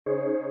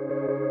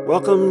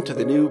Welcome to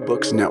the New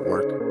Books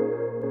Network.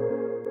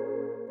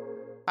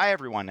 Hi,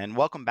 everyone, and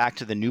welcome back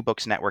to the New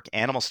Books Network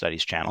Animal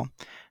Studies channel.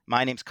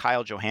 My name's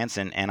Kyle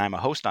Johansson, and I'm a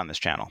host on this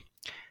channel.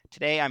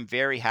 Today, I'm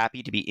very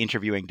happy to be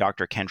interviewing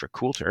Dr. Kendra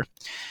Coulter.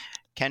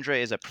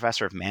 Kendra is a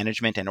professor of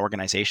management and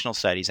organizational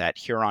studies at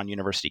Huron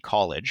University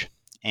College,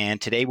 and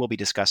today we'll be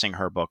discussing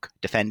her book,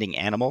 Defending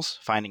Animals,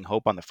 Finding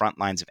Hope on the Front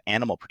Lines of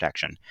Animal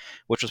Protection,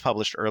 which was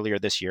published earlier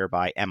this year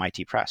by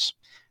MIT Press.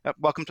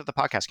 Welcome to the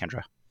podcast,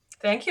 Kendra.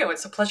 Thank you.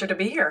 It's a pleasure to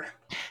be here.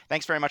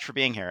 Thanks very much for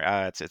being here.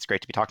 It's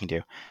great to be talking to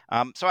you.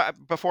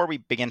 Before we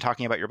begin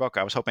talking about your book,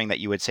 I was hoping that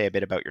you would say a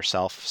bit about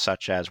yourself,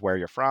 such as where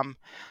you're from,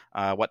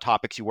 what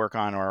topics you work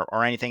on,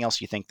 or anything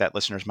else you think that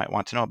listeners might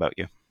want to know about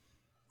you.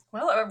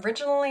 Well,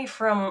 originally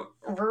from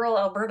rural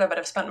Alberta, but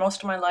I've spent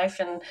most of my life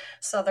in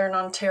southern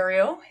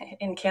Ontario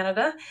in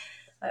Canada.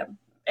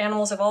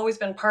 Animals have always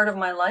been part of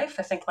my life.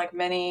 I think like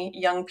many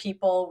young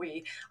people,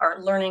 we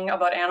are learning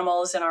about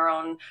animals in our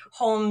own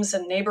homes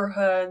and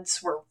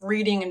neighborhoods. We're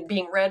reading and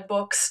being read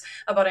books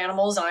about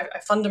animals. And I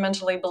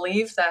fundamentally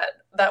believe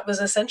that was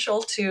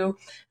essential to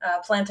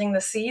planting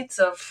the seeds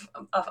of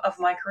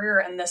my career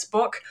in this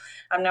book.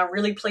 I'm now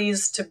really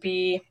pleased to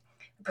be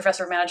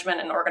professor of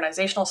management and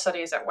organizational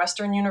studies at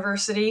Western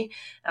University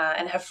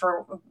and have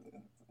for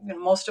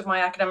most of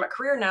my academic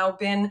career now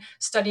been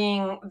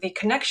studying the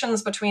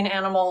connections between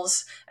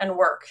animals and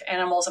work,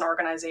 animals and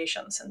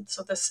organizations. And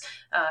so this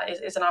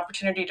is an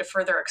opportunity to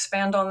further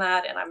expand on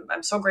that. And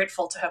I'm so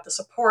grateful to have the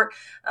support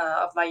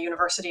of my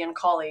university and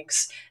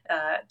colleagues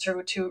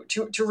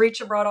to reach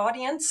a broad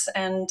audience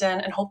and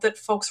hope that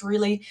folks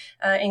really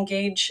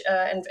engage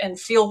and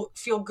feel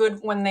good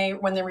when they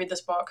read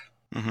this book.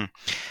 Mm-hmm.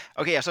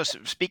 Okay, so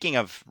speaking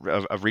of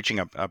reaching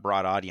a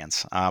broad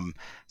audience,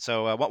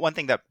 one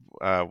thing that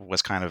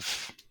was kind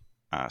of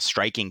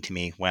striking to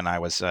me when I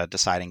was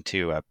deciding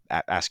to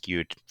ask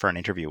you for an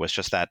interview was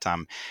just that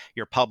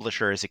your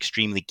publisher is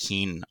extremely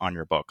keen on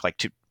your book, like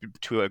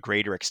to a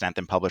greater extent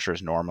than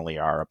publishers normally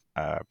are.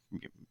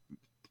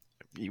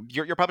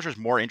 Your publisher is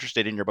more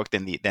interested in your book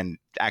than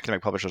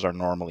academic publishers are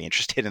normally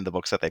interested in the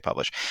books that they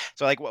publish.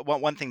 So, like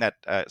one thing that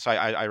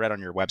I read on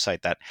your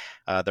website that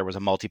there was a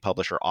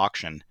multi-publisher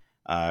auction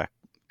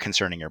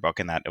concerning your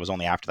book, and that it was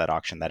only after that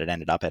auction that it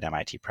ended up at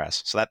MIT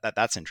Press. So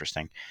that's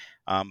interesting.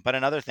 But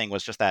another thing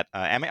was just that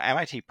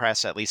MIT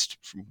Press, at least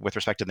with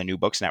respect to the New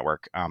Books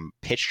Network,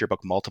 pitched your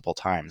book multiple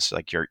times.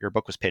 Like your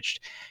book was pitched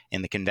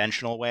in the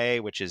conventional way,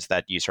 which is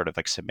that you sort of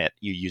like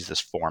you use this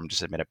form to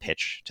submit a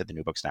pitch to the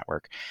New Books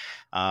Network.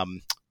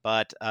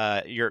 But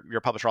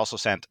your publisher also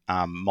sent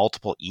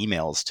multiple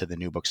emails to the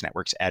New Books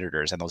Network's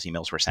editors, and those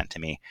emails were sent to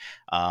me.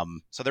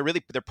 So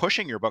they're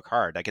pushing your book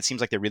hard. Like it seems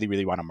like they really,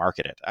 really want to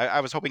market it. I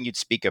was hoping you'd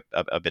speak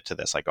a bit to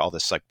this, like all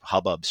this like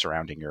hubbub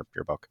surrounding your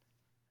book.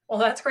 Well,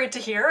 that's great to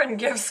hear and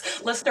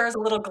gives listeners a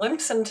little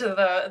glimpse into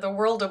the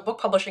world of book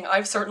publishing.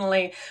 I've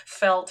certainly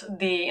felt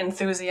the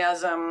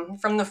enthusiasm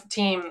from the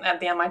team at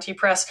the MIT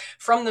Press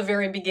from the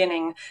very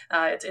beginning.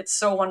 It's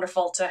so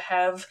wonderful to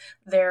have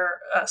their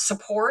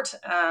support.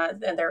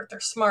 And they're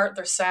smart,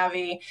 they're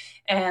savvy,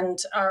 and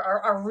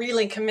are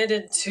really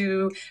committed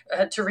to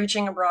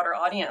reaching a broader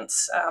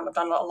audience. I've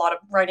done a lot of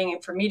writing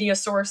for media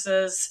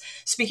sources,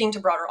 speaking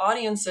to broader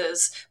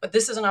audiences, but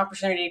this is an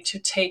opportunity to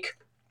take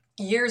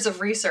years of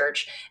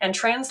research and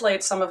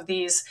translate some of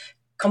these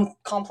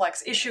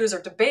complex issues or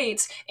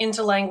debates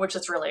into language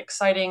that's really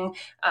exciting,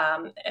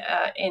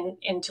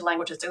 into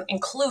language that's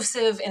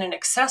inclusive in an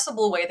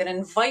accessible way that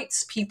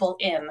invites people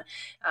in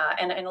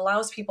and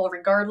allows people,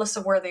 regardless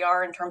of where they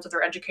are in terms of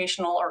their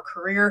educational or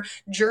career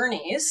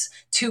journeys,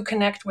 to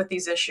connect with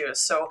these issues.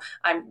 So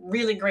I'm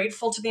really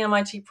grateful to the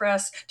MIT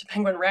Press, to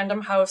Penguin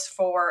Random House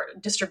for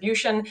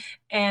distribution,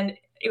 and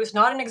it was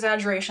not an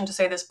exaggeration to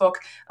say this book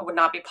would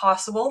not be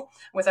possible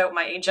without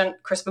my agent,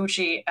 Chris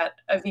Bucci at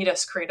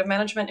Avitas Creative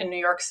Management in New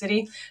York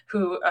City,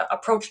 who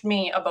approached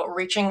me about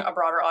reaching a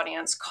broader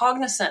audience,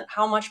 cognizant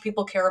how much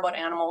people care about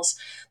animals,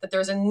 that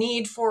there's a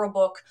need for a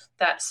book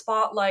that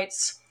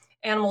spotlights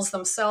animals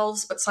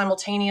themselves, but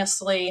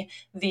simultaneously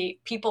the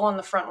people on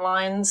the front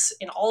lines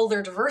in all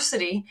their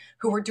diversity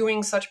who were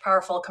doing such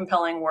powerful,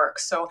 compelling work.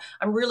 So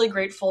I'm really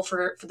grateful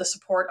for the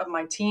support of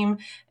my team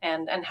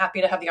and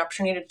happy to have the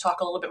opportunity to talk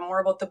a little bit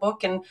more about the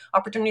book and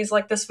opportunities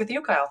like this with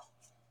you, Kyle.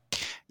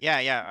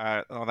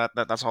 Yeah. Well,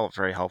 that's all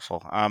very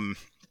helpful.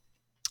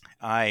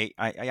 I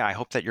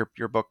hope that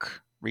your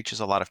book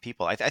reaches a lot of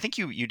people. I think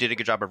you did a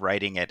good job of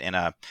writing it in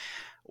a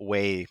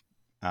way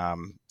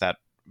that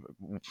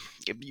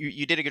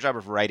you did a good job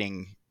of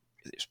writing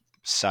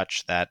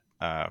such that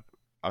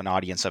an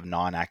audience of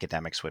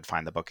non-academics would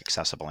find the book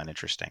accessible and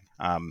interesting.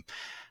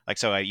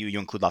 You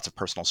include lots of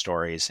personal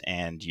stories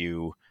and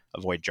you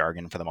avoid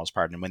jargon for the most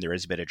part. And when there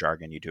is a bit of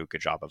jargon, you do a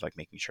good job of like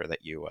making sure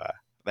that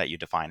you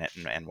define it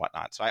and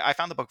whatnot. So I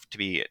found the book to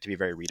be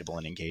very readable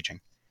and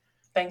engaging.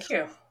 Thank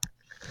you.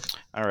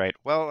 All right.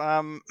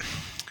 Well,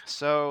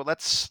 so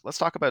let's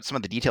talk about some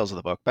of the details of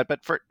the book.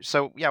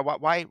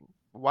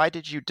 Why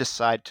did you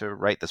decide to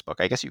write this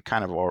book? I guess you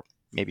kind of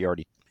maybe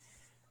already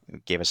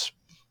gave us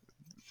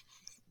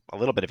a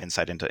little bit of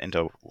insight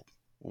into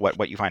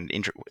what you find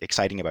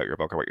exciting about your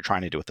book or what you're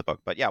trying to do with the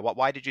book. But yeah,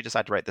 why did you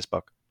decide to write this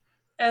book?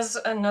 As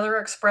another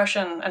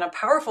expression and a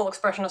powerful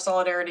expression of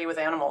solidarity with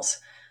animals,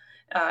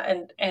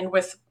 and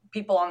with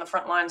people on the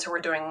front lines who are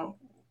doing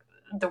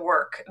the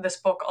work. This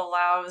book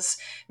allows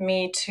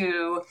me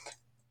to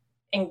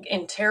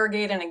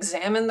interrogate and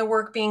examine the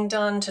work being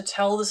done, to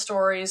tell the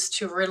stories,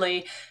 to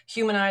really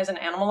humanize and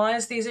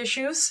animalize these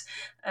issues,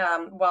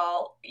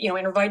 while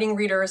inviting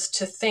readers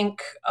to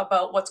think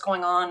about what's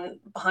going on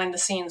behind the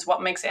scenes,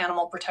 what makes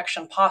animal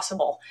protection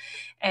possible,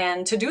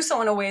 and to do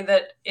so in a way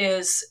that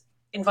is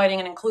inviting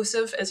and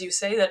inclusive, as you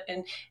say, that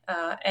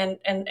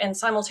and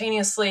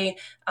simultaneously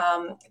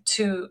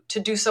to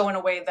do so in a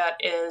way that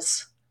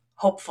is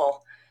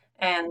hopeful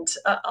and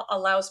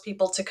allows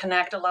people to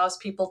connect, allows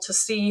people to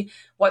see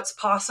what's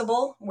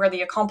possible, where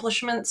the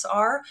accomplishments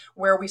are,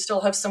 where we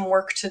still have some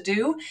work to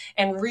do,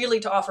 and really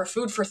to offer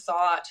food for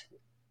thought,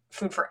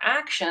 food for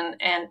action,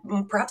 and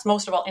perhaps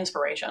most of all,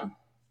 inspiration.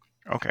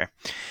 Okay.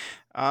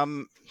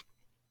 And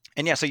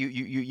yeah, so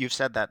you've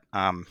said that,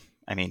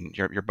 I mean,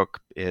 your book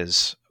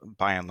is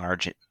by and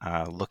large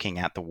looking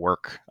at the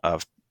work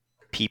of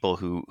people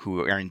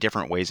who are in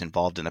different ways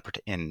involved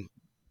in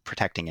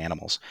protecting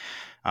animals.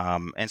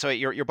 And so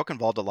your book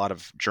involved a lot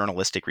of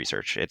journalistic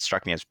research. It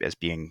struck me as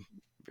being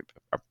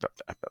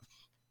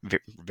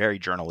very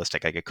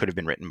journalistic. Like it could have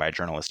been written by a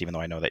journalist, even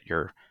though I know that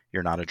you're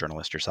not a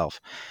journalist yourself.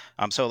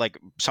 So like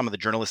some of the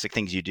journalistic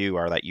things you do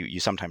are that you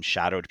sometimes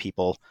shadowed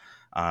people,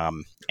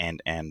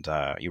 and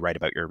you write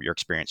about your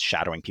experience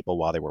shadowing people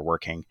while they were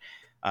working.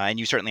 And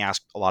you certainly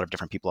ask a lot of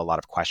different people a lot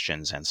of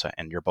questions,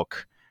 and your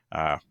book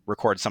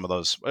records some of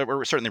those.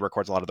 Or certainly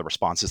records a lot of the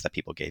responses that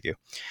people gave you.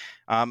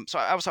 So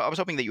I was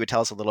hoping that you would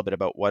tell us a little bit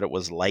about what it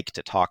was like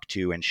to talk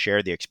to and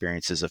share the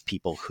experiences of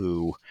people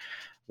who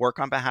work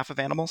on behalf of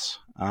animals.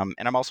 And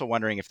I'm also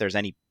wondering if there's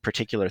any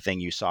particular thing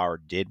you saw or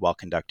did while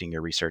conducting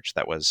your research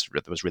that was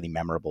really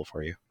memorable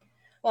for you.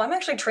 Well, I'm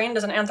actually trained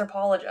as an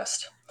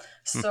anthropologist.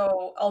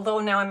 So although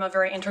now I'm a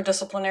very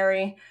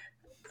interdisciplinary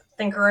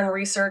thinker and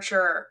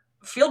researcher,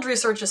 field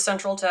research is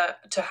central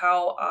to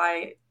how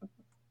I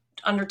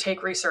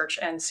undertake research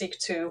and seek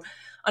to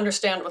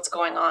understand what's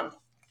going on.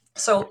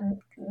 So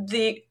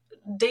the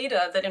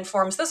data that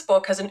informs this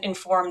book has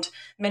informed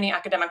many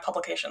academic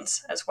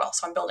publications as well.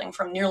 So I'm building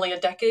from nearly a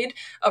decade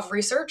of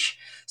research.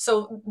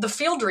 So the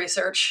field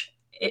research,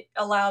 it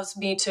allows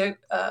me to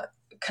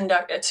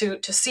conduct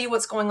to see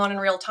what's going on in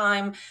real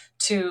time,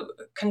 to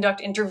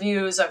conduct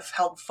interviews. I've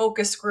held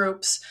focus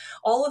groups.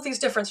 All of these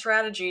different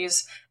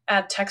strategies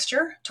add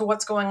texture to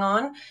what's going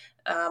on,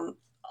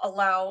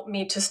 allow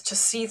me to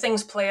see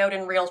things play out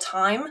in real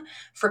time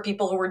for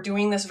people who are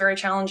doing this very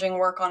challenging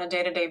work on a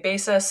day-to-day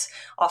basis,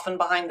 often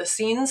behind the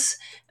scenes,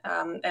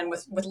 and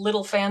with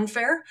little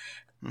fanfare.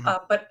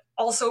 But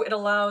also it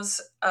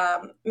allows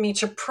me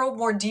to probe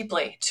more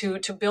deeply,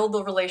 to build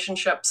the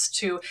relationships,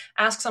 to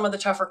ask some of the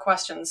tougher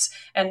questions.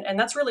 And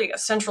that's really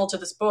central to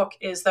this book,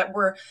 is that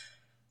we're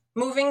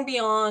moving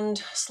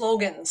beyond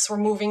slogans, we're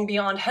moving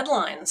beyond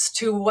headlines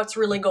to what's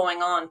really going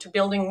on, to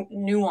building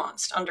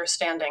nuanced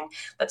understanding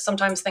that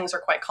sometimes things are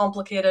quite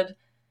complicated,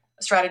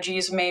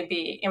 strategies may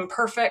be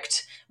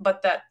imperfect,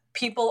 but that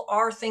people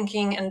are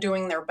thinking and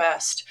doing their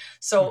best.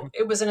 So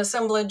it was an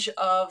assemblage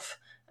of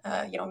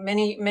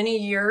many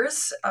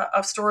years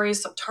of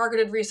stories, some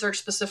targeted research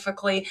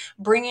specifically,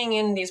 bringing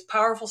in these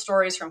powerful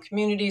stories from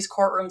communities,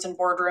 courtrooms, and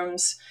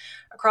boardrooms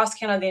across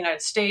Canada, the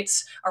United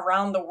States,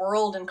 around the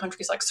world, in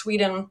countries like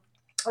Sweden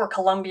or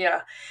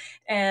Colombia.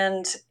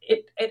 And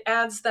it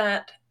adds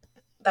that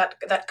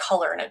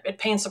color, and it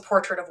paints a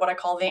portrait of what I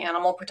call the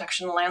animal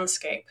protection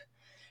landscape,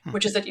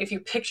 which is that if you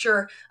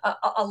picture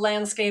a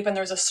landscape and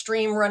there's a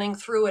stream running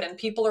through it, and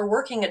people are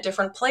working at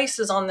different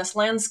places on this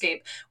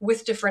landscape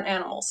with different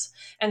animals.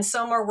 And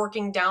some are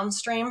working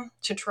downstream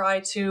to try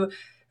to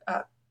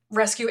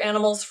rescue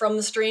animals from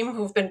the stream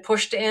who've been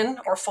pushed in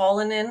or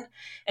fallen in,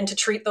 and to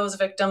treat those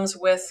victims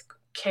with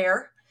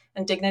care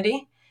and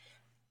dignity.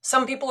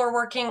 Some people are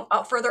working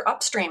further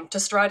upstream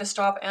to try to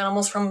stop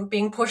animals from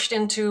being pushed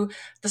into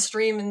the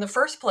stream in the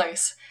first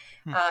place,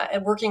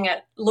 and working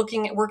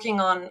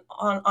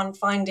on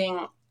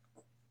finding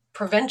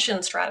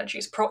prevention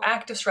strategies,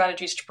 proactive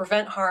strategies to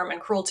prevent harm and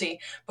cruelty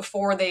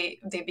before they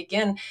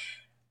begin.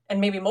 And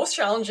maybe most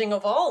challenging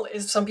of all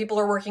is some people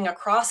are working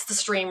across the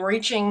stream,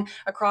 reaching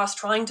across,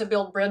 trying to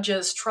build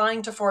bridges,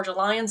 trying to forge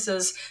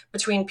alliances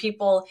between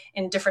people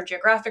in different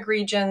geographic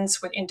regions,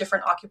 in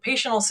different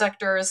occupational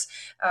sectors,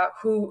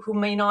 who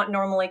may not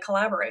normally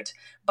collaborate,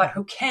 but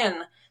who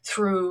can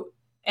through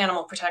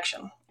animal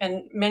protection.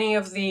 And many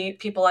of the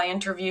people I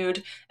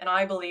interviewed, and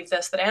I believe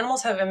this, that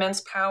animals have immense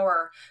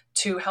power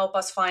to help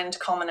us find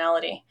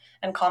commonality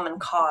and common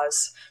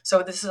cause.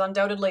 So this is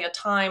undoubtedly a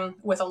time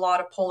with a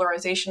lot of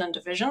polarization and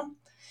division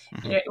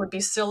Mm-hmm. It would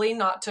be silly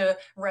not to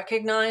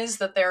recognize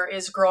that there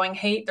is growing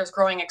hate, there's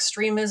growing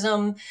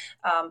extremism,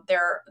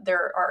 there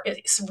are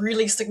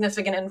really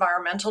significant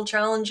environmental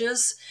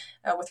challenges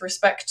with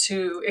respect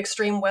to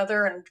extreme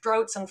weather and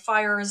droughts and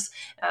fires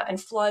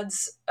and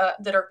floods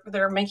that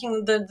are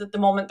making the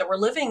moment that we're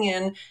living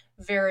in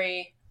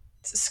very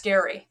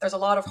scary. There's a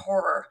lot of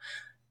horror,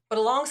 but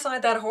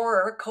alongside that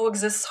horror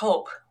coexists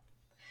hope.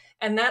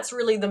 And that's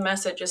really the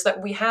message, is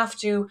that we have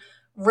to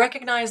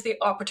recognize the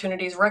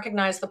opportunities,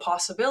 recognize the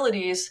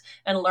possibilities,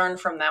 and learn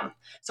from them.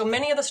 So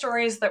many of the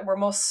stories that were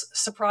most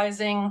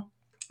surprising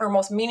or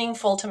most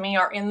meaningful to me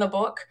are in the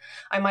book.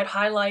 I might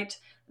highlight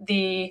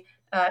the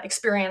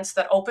experience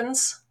that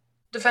opens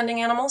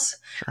defending animals,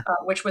 Sure.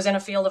 which was in a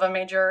field of a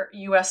major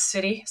U.S.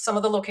 city. Some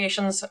of the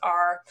locations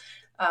are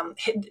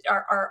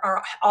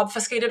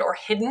obfuscated or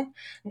hidden.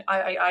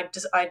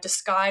 I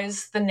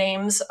disguise the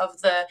names of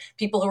the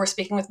people who were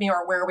speaking with me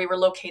or where we were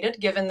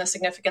located, given the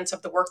significance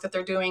of the work that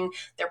they're doing,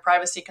 their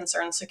privacy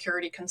concerns,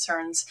 security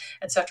concerns,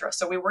 etc.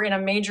 So we were in a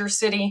major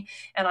city,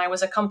 and I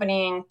was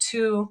accompanying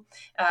two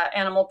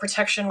animal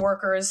protection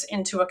workers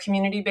into a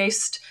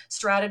community-based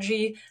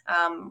strategy.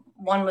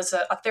 One was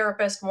a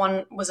therapist,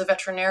 one was a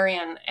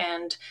veterinarian,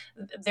 and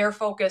their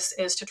focus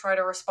is to try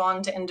to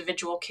respond to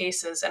individual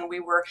cases. And we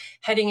were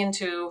heading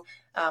into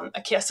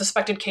a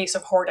suspected case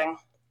of hoarding.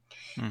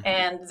 Mm-hmm.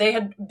 And they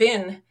had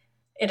been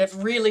in a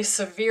really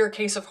severe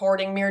case of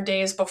hoarding mere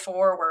days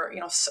before, where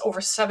over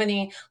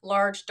 70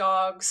 large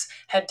dogs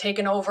had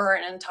taken over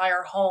an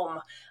entire home.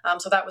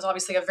 So that was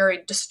obviously a very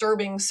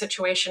disturbing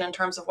situation in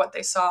terms of what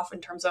they saw, in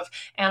terms of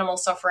animal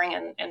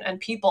suffering and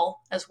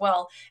people as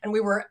well. And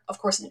we were, of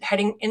course,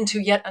 heading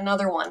into yet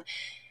another one.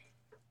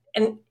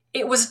 And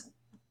it was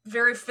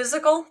very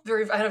physical.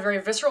 I had a very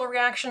visceral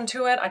reaction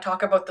to it. I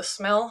talk about the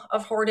smell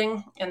of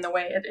hoarding and the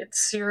way it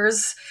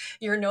sears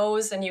your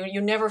nose, and you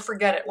never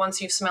forget it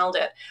once you've smelled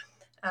it.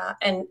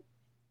 And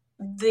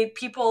the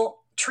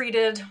people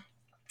treated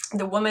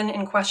the woman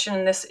in question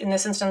in this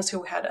instance,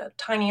 who had a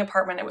tiny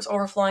apartment, it was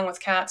overflowing with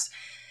cats,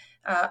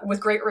 with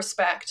great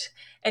respect.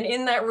 And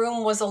in that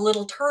room was a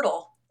little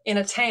turtle in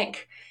a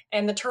tank.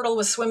 And the turtle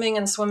was swimming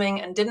and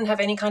swimming and didn't have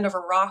any kind of a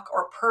rock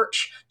or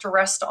perch to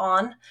rest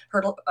on.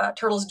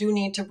 Turtles do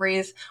need to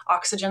breathe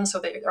oxygen, so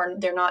they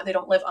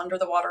don't live under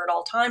the water at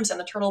all times. And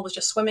the turtle was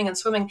just swimming and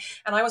swimming.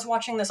 And I was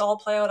watching this all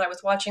play out. I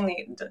was watching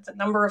the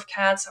number of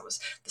cats.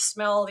 The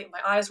smell. My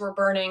eyes were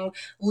burning.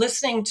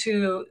 Listening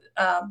to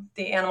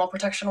the animal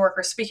protection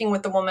worker speaking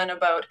with the woman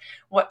about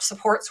what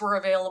supports were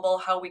available,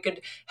 how we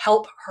could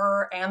help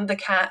her and the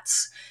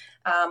cats.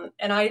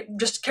 And I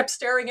just kept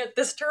staring at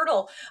this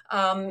turtle,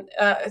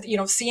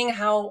 seeing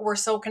how we're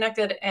so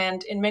connected.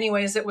 And in many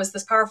ways, it was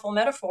this powerful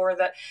metaphor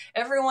that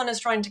everyone is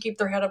trying to keep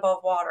their head above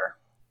water.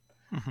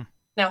 Mm-hmm.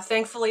 Now,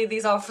 thankfully,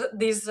 these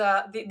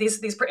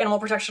animal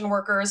protection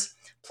workers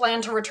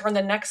plan to return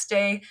the next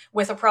day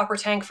with a proper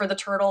tank for the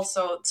turtle,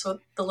 so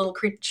the little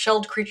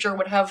shelled creature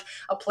would have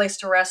a place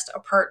to rest, a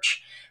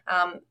perch.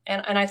 And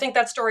I think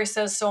that story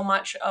says so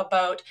much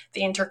about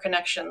the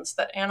interconnections,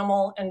 that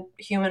animal and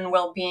human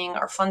well-being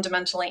are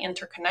fundamentally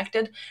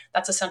interconnected.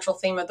 That's a central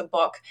theme of the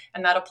book,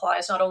 and that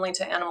applies not only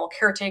to animal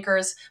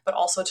caretakers, but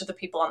also to the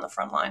people on the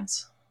front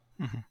lines.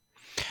 Mm-hmm.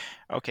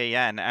 Okay,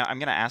 yeah, and I'm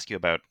going to ask you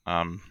about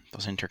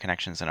those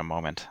interconnections in a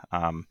moment.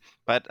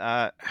 But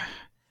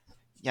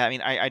yeah, I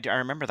mean, I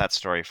remember that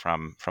story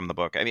from the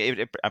book. I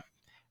mean,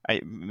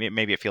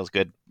 maybe it feels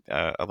good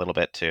a little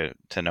bit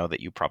to know that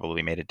you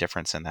probably made a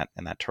difference in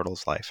that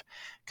turtle's life,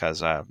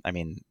 because I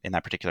mean, in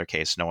that particular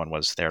case, no one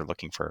was there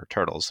looking for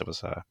turtles. It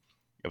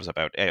was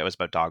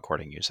about dog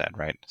hoarding, you said,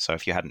 right? So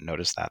if you hadn't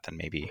noticed that, then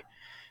maybe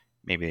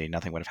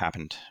nothing would have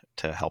happened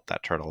to help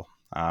that turtle.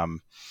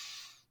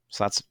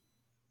 So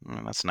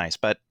that's nice,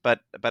 but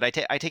I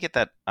take it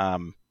that I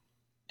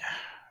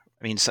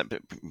mean,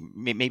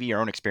 maybe your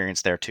own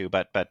experience there too,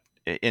 but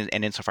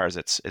insofar as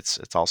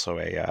it's also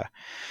a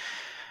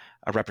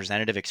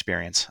representative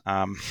experience,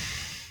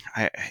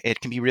 it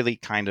can be really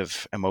kind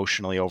of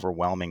emotionally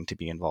overwhelming to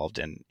be involved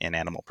in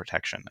animal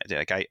protection.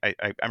 Like I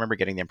remember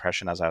getting the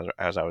impression as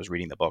I was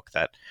reading the book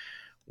that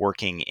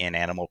working in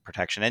animal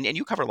protection, and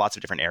you cover lots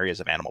of different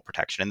areas of animal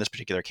protection. In this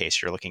particular case,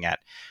 you're looking at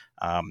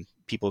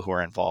people who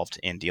are involved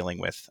in dealing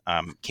with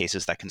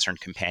cases that concern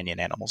companion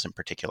animals in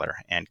particular,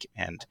 and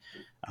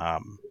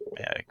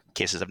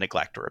cases of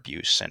neglect or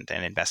abuse, and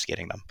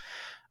investigating them.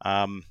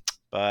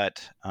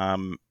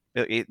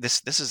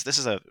 This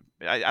is a,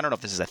 I don't know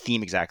if this is a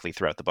theme exactly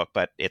throughout the book,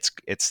 but it's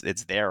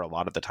there a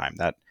lot of the time,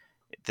 that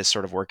this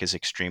sort of work is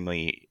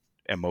extremely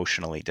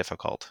emotionally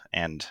difficult.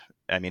 And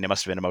I mean, it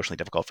must have been emotionally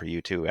difficult for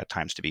you too at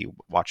times to be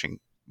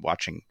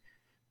watching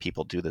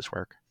people do this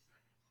work.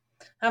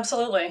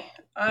 Absolutely.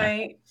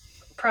 I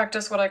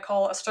practice what I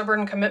call a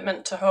stubborn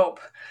commitment to hope,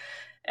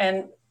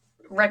 and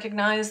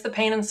recognize the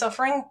pain and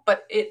suffering,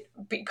 but it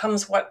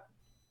becomes what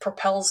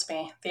propels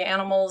me. The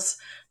animals'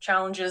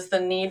 challenges, the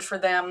need for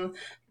them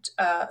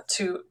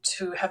to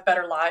have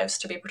better lives,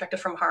 to be protected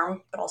from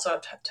harm, but also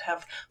to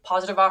have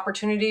positive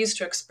opportunities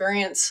to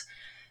experience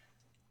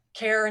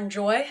care and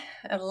joy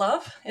and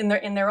love in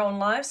their own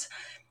lives.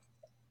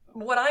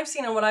 what I've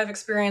seen and what I've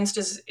experienced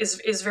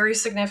is very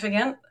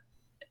significant.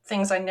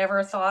 Things I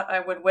never thought I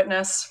would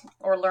witness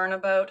or learn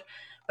about,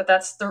 but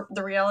that's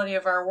the reality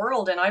of our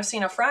world. And I've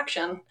seen a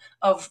fraction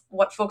of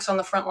what folks on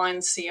the front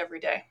lines see every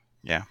day.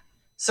 Yeah.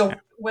 So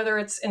whether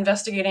it's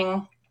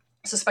investigating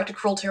suspected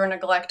cruelty or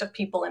neglect of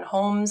people in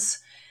homes,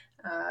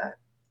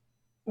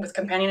 with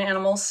companion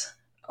animals,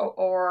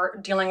 or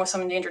dealing with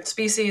some endangered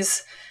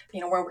species,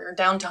 where we're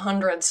down to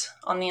hundreds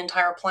on the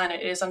entire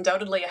planet, it is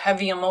undoubtedly a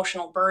heavy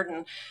emotional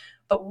burden.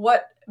 But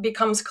what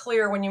becomes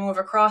clear when you move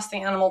across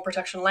the animal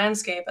protection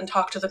landscape and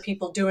talk to the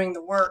people doing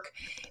the work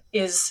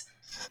is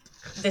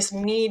this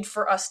need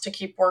for us to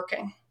keep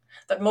working.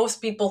 That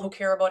most people who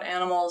care about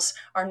animals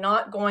are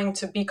not going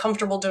to be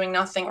comfortable doing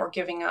nothing or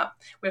giving up.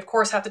 We, of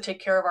course, have to take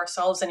care of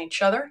ourselves and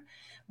each other,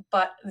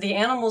 but the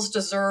animals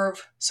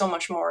deserve so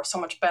much more, so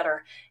much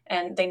better.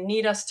 And they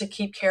need us to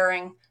keep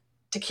caring,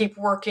 to keep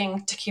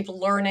working, to keep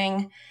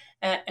learning,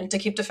 and to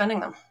keep defending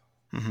them.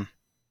 Mm-hmm.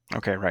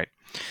 Okay, right.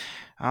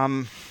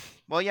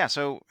 Well, yeah.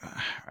 So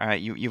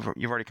you've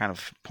already kind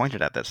of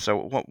pointed at this. So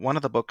one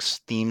of the book's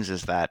themes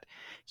is that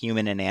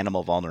human and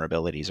animal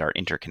vulnerabilities are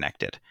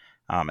interconnected.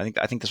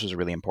 I think this was a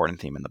really important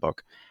theme in the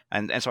book,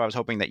 and so I was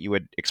hoping that you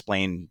would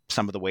explain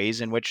some of the ways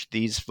in which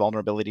these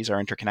vulnerabilities are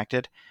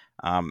interconnected,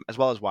 as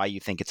well as why you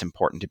think it's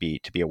important to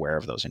be aware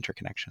of those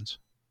interconnections.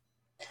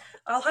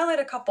 I'll highlight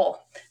a couple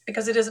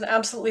because it is an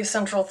absolutely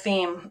central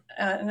theme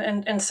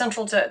and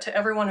central to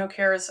everyone who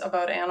cares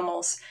about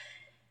animals.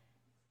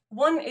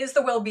 One is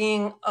the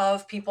well-being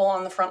of people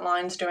on the front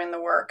lines doing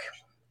the work.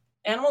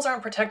 Animals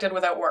aren't protected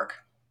without work.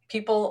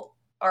 People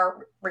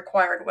are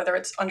required, whether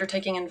it's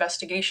undertaking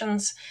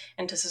investigations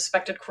into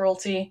suspected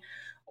cruelty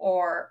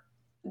or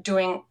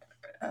doing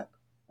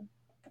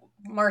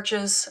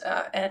marches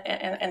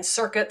and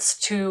circuits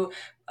to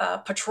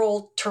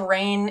patrol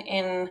terrain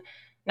in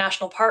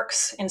national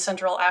parks in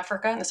Central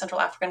Africa, in the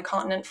Central African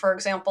continent, for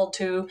example,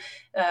 to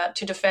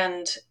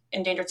defend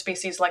endangered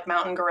species like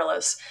mountain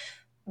gorillas.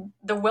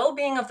 The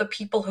well-being of the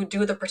people who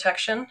do the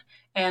protection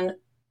and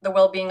the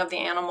well-being of the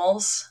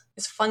animals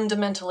is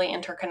fundamentally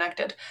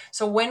interconnected.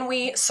 So when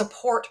we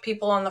support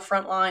people on the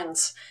front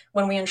lines,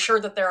 when we ensure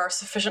that there are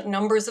sufficient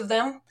numbers of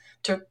them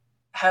to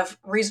have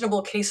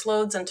reasonable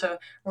caseloads and to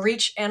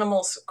reach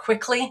animals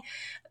quickly,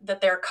 that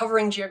they're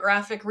covering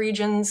geographic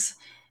regions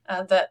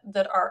that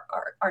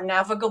are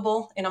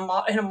navigable in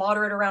a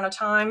moderate amount of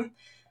time,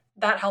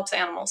 that helps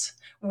animals.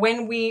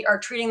 When we are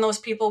treating those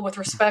people with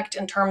respect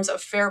in terms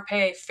of fair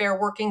pay, fair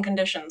working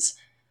conditions,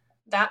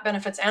 that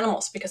benefits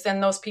animals because then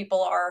those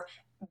people are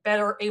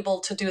better able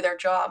to do their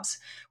jobs.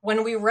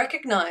 When we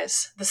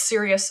recognize the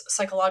serious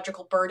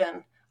psychological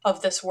burden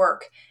of this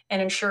work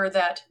and ensure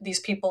that these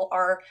people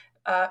are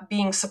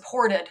being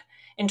supported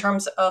in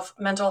terms of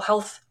mental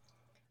health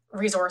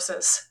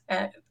resources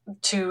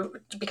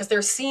because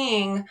they're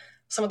seeing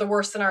some of the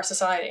worst in our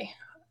society,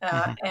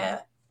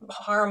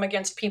 harm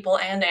against people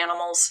and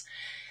animals.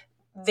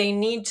 They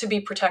need to be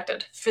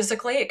protected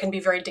physically. It can be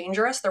very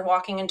dangerous. They're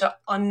walking into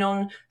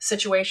unknown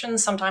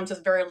situations, sometimes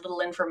with very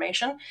little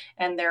information,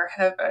 and their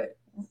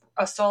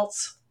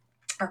assaults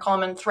are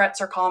common, threats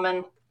are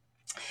common.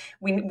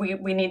 We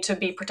need to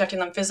be protecting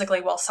them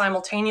physically while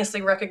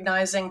simultaneously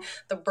recognizing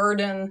the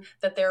burden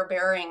that they're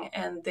bearing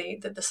and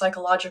the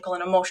psychological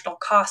and emotional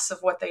costs of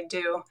what they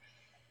do.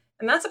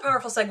 And that's a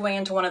powerful segue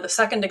into one of the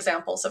second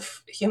examples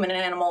of human and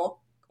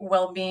animal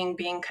well-being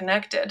being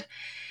connected.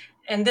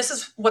 And this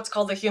is what's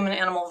called the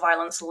human-animal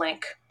violence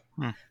link.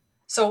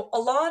 So a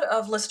lot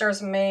of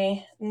listeners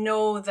may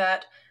know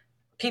that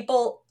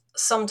people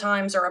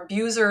sometimes, or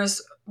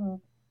abusers,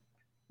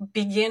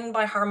 begin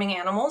by harming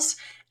animals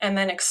and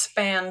then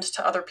expand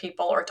to other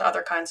people or to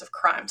other kinds of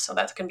crimes. So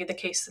that can be the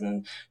case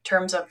in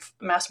terms of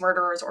mass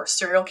murderers or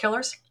serial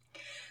killers.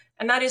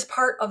 And that is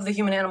part of the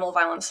human-animal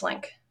violence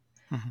link.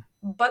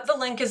 But the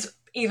link is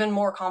even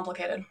more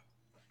complicated.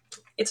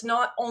 It's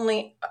not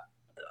only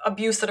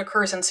abuse that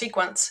occurs in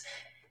sequence,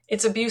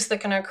 it's abuse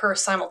that can occur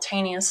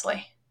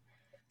simultaneously.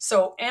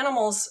 So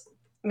animals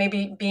may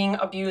be being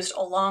abused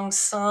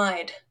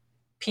alongside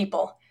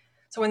people.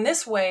 So in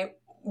this way,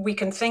 we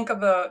can think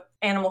about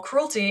animal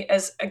cruelty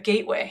as a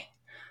gateway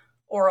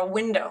or a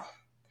window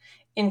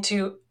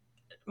into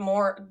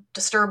more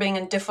disturbing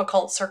and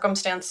difficult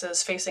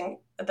circumstances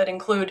that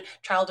include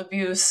child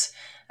abuse,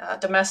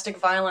 domestic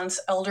violence,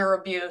 elder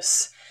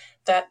abuse,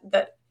 that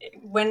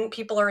when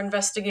people are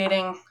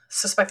investigating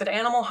suspected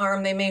animal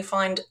harm, they may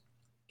find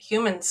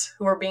humans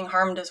who are being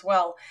harmed as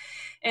well.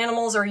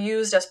 Animals are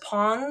used as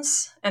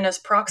pawns and as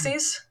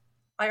proxies.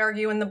 I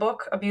argue in the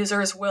book,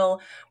 abusers will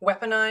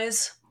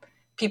weaponize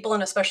people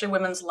and especially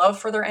women's love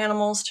for their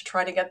animals to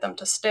try to get them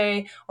to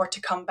stay or to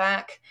come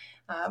back.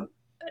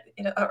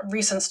 A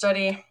recent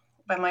study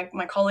by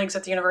my colleagues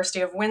at the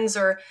University of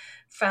Windsor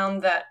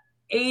found that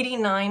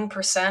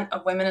 89%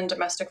 of women in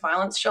domestic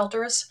violence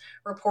shelters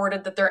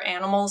reported that their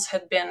animals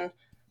had been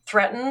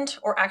threatened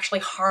or actually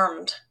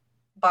harmed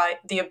by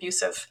the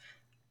abusive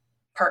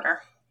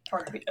partner.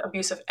 or the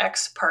abusive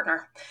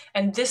ex-partner.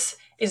 And this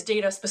is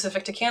data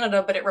specific to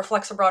Canada, but it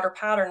reflects a broader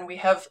pattern. We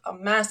have a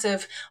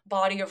massive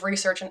body of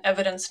research and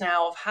evidence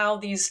now of how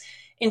these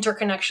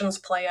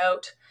interconnections play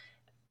out.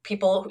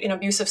 People in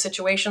abusive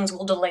situations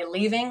will delay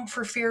leaving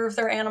for fear of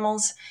their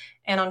animals.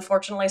 And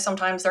unfortunately,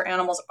 sometimes their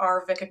animals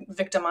are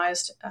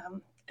victimized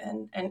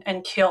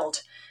and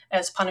killed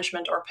as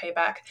punishment or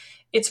payback.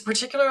 It's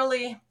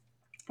particularly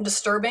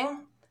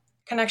disturbing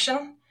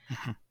connection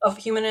of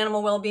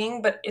human-animal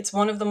well-being, but it's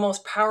one of the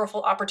most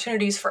powerful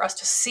opportunities for us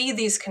to see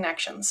these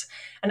connections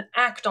and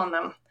act on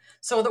them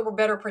so that we're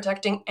better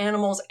protecting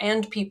animals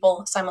and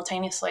people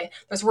simultaneously.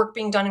 There's work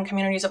being done in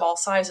communities of all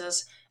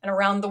sizes and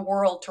around the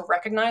world to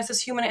recognize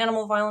this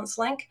human-animal violence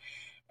link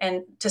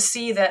and to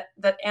see that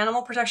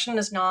animal protection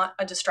is not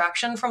a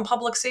distraction from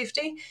public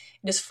safety.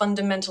 It is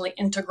fundamentally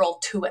integral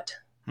to it.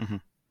 Mm-hmm.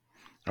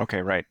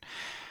 Okay, right.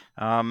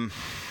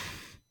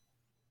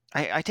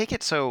 I take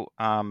it so,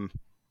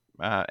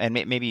 and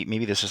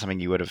maybe this is something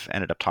you would have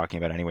ended up talking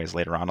about anyways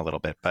later on a little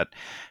bit, but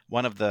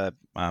one of the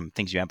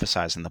things you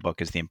emphasize in the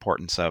book is the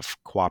importance of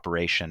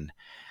cooperation.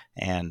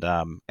 And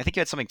I think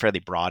you had something fairly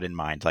broad in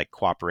mind, like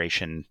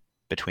cooperation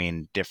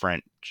between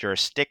different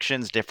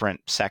jurisdictions,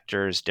 different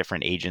sectors,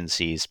 different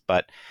agencies.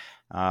 But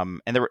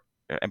the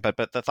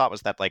thought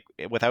was that like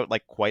without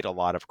like quite a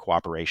lot of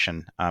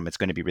cooperation, it's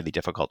going to be really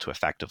difficult to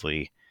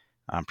effectively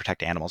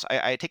protect animals.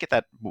 I take it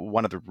that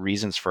one of the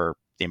reasons for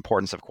the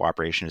importance of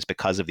cooperation is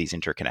because of these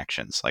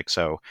interconnections. Like,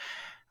 so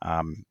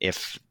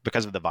if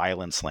because of the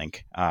violence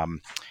link,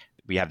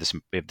 we have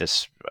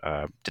this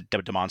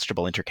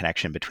demonstrable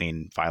interconnection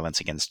between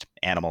violence against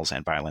animals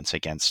and violence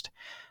against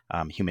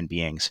human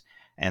beings.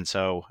 And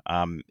so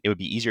it would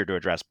be easier to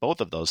address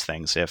both of those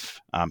things if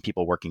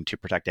people working to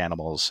protect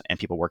animals and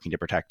people working to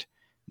protect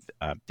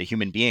the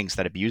human beings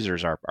that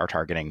abusers are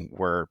targeting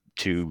were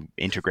to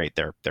integrate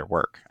their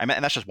work. I mean,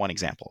 and that's just one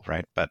example,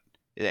 right? But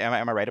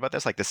am I right about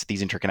this? Like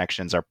these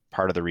interconnections are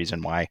part of the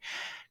reason why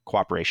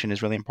cooperation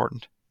is really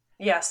important?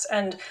 Yes,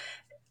 and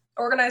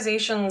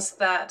organizations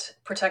that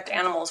protect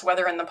animals,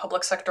 whether in the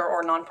public sector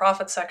or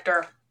nonprofit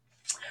sector,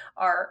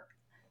 are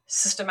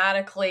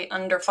systematically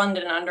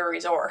underfunded and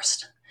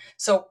under-resourced.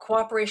 So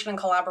cooperation and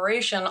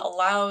collaboration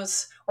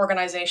allows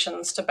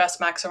organizations to best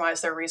maximize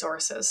their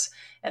resources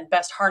and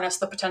best harness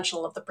the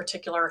potential of the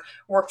particular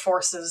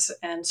workforces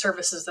and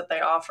services that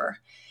they offer.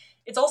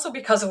 It's also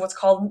because of what's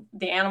called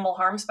the animal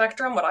harm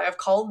spectrum, what I have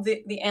called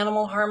the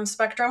animal harm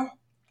spectrum,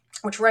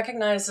 which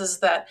recognizes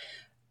that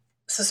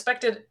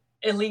suspected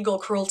illegal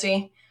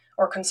cruelty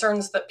or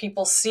concerns that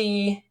people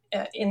see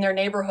in their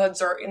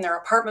neighborhoods or in their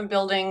apartment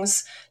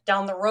buildings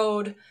down the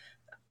road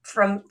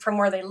from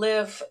where they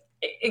live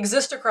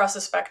exist across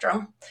the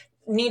spectrum,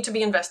 need to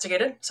be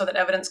investigated so that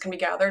evidence can be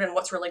gathered and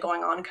what's really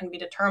going on can be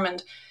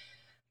determined.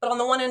 But on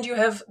the one end, you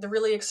have the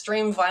really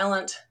extreme,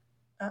 violent,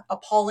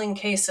 appalling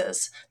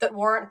cases that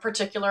warrant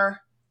particular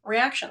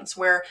reactions,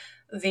 where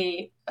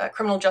the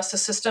criminal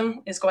justice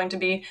system is going to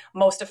be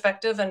most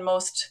effective and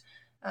most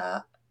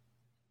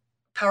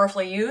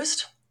powerfully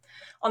used.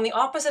 On the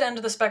opposite end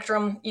of the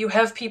spectrum, you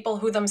have people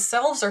who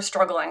themselves are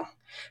struggling,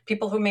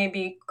 people who may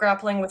be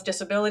grappling with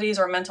disabilities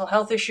or mental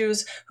health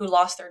issues, who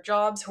lost their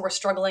jobs, who are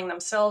struggling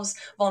themselves,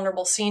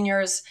 vulnerable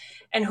seniors,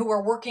 and who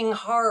are working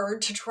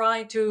hard to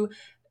try to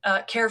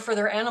care for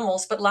their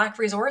animals but lack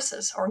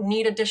resources or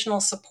need additional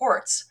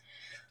supports.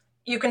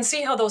 You can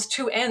see how those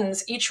two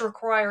ends each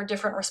require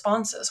different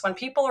responses. When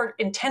people are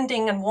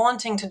intending and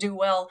wanting to do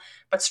well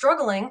but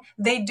struggling,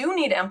 they do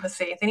need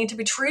empathy. They need to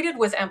be treated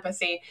with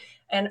empathy.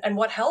 And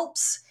what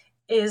helps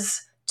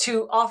is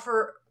to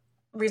offer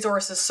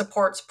resources,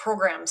 supports,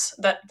 programs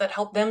that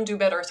help them do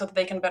better so that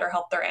they can better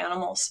help their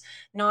animals,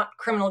 not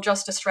criminal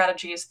justice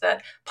strategies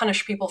that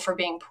punish people for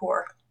being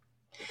poor.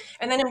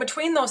 And then in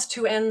between those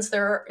two ends,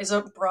 there is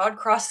a broad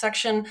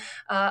cross-section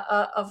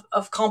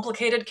of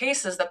complicated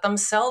cases that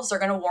themselves are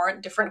going to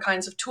warrant different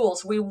kinds of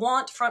tools. We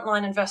want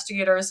frontline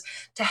investigators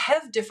to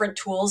have different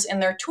tools in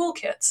their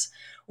toolkits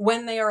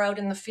when they are out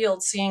in the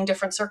field seeing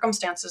different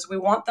circumstances. We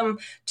want them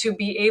to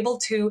be able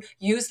to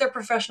use their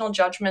professional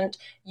judgment,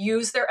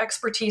 use their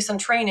expertise and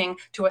training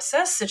to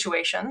assess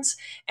situations,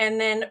 and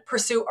then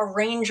pursue a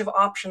range of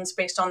options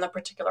based on the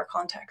particular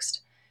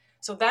context.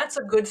 So that's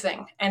a good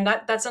thing. And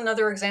that's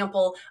another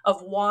example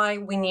of why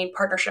we need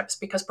partnerships,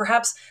 because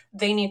perhaps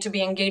they need to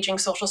be engaging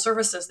social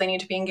services. They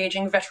need to be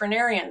engaging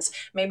veterinarians.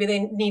 Maybe they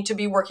need to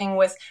be working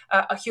with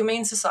a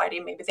humane society.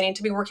 Maybe they need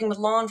to be working with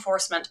law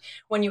enforcement.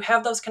 When you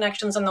have those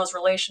connections and those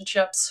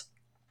relationships,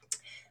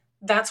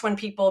 that's when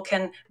people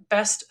can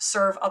best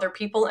serve other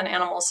people and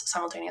animals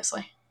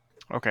simultaneously.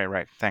 Okay,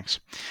 right. Thanks.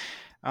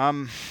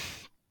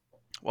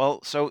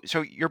 Well, so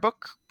your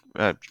book,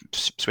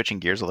 switching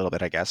gears a little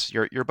bit, I guess,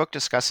 your book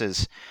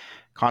discusses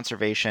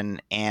conservation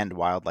and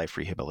wildlife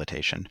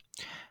rehabilitation,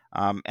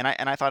 and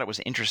I thought it was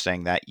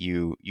interesting that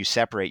you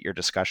separate your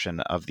discussion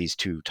of these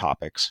two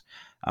topics.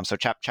 So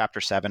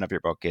chapter 7 of your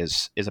book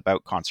is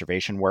about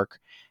conservation work,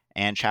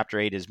 and chapter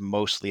 8 is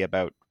mostly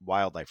about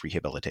wildlife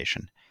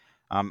rehabilitation.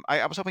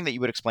 I was hoping that you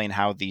would explain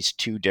how these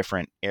two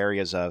different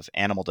areas of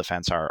animal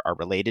defense are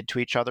related to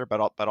each other,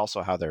 but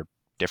also how they're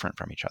different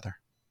from each other.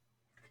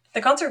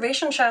 The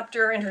conservation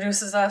chapter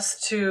introduces us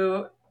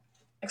to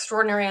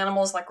extraordinary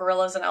animals like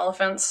gorillas and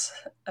elephants,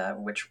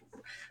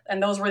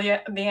 and those were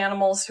the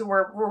animals who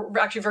were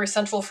actually very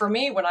central for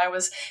me when I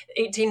was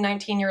 18,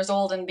 19 years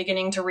old and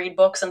beginning to read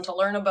books and to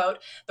learn about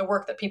the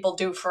work that people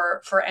do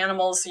for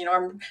animals.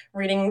 I'm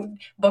reading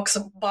books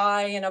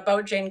by and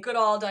about Jane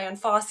Goodall, Diane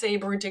Fossey,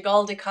 Baruti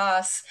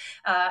Galdikas,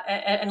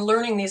 and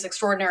learning these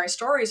extraordinary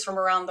stories from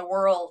around the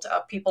world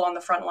of people on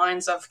the front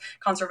lines of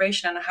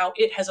conservation and how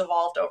it has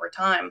evolved over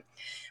time.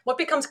 What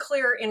becomes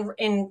clear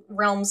in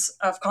realms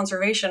of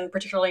conservation,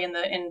 particularly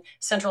in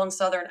Central and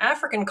Southern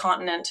African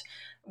continent,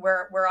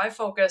 where I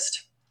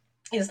focused,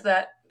 is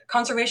that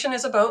conservation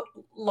is about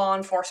law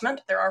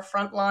enforcement. There are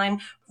frontline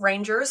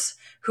rangers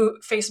who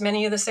face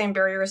many of the same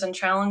barriers and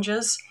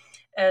challenges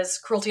as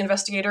cruelty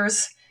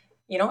investigators,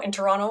 in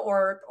Toronto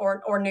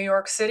or New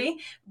York City,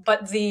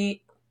 but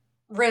the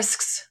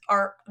risks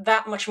are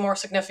that much more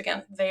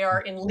significant. They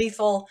are in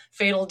lethal,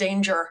 fatal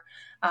danger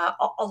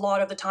a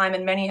lot of the time,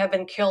 and many have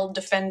been killed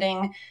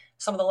defending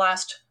some of the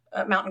last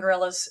mountain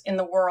gorillas in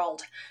the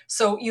world.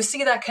 So you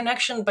see that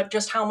connection, but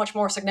just how much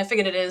more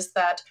significant it is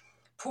that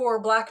poor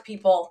Black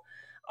people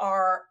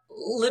are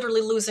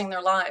literally losing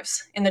their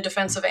lives in the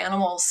defense of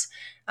animals,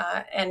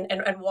 and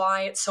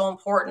why it's so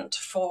important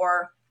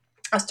for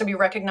us to be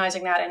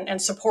recognizing that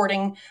and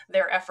supporting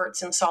their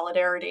efforts in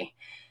solidarity.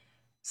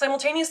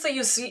 Simultaneously,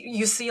 you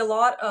see a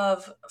lot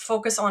of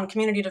focus on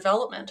community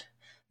development,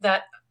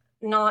 that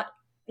not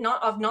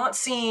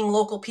seeing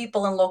local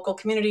people and local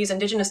communities,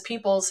 Indigenous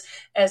peoples,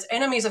 as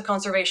enemies of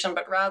conservation,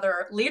 but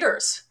rather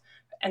leaders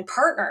and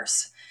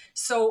partners.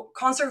 So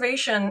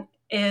conservation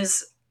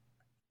is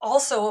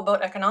also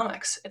about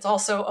economics. It's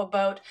also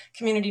about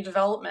community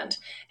development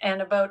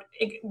and about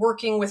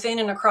working within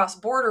and across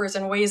borders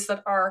in ways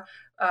that are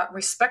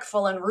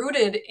respectful and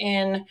rooted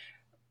in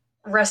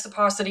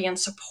reciprocity and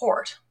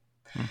support.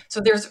 So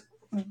there have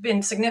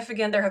been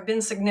significant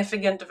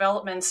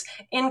developments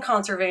in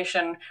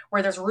conservation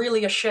where there's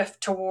really a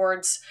shift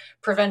towards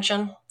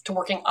prevention, to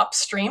working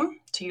upstream,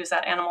 to use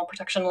that animal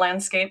protection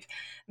landscape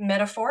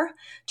metaphor,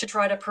 to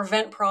try to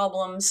prevent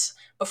problems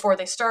before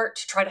they start,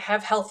 to try to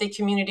have healthy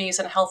communities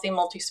and healthy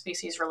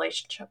multi-species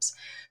relationships.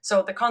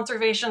 So the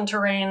conservation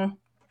terrain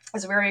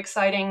is very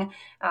exciting.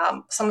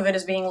 Some of it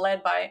is being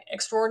led by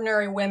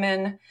extraordinary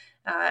women,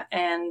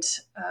 and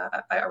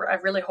I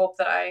really hope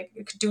that I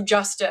could do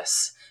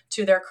justice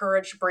to their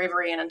courage,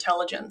 bravery, and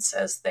intelligence,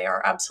 as they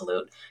are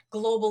absolute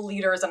global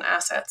leaders and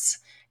assets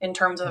in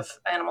terms of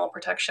animal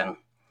protection.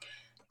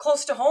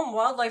 Close to home,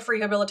 wildlife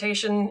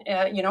rehabilitation.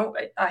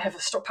 I have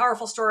a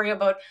powerful story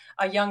about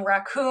a young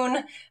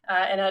raccoon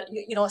and a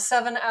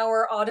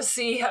 7-hour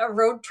odyssey, a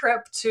road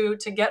trip to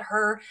get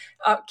her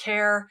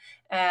care.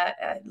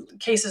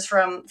 Cases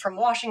from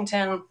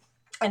Washington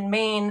and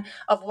Maine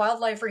of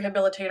wildlife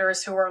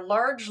rehabilitators who are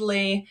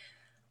largely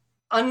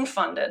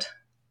unfunded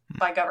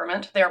by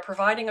government. They are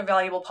providing a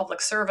valuable public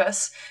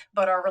service,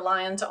 but are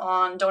reliant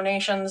on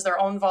donations, their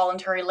own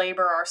voluntary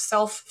labor, are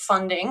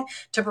self-funding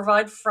to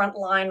provide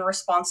frontline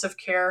responsive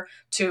care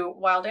to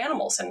wild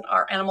animals and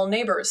our animal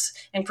neighbors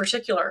in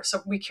particular.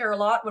 So we care a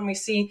lot when we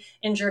see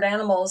injured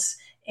animals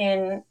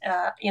in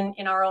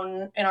our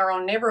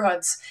own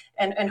neighborhoods,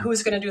 and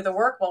who's going to do the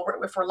work? Well,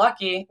 if we're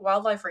lucky,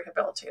 wildlife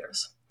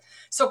rehabilitators.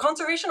 So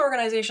conservation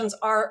organizations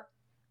are,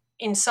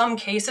 in some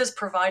cases,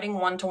 providing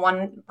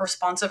one-to-one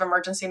responsive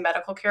emergency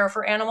medical care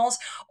for animals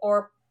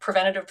or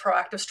preventative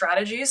proactive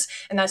strategies.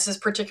 And this is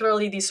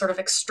particularly these sort of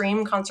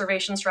extreme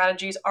conservation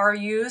strategies are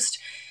used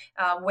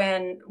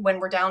when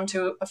we're down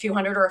to a few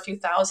hundred or a few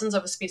thousands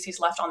of a species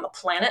left on the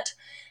planet.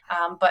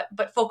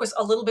 But focus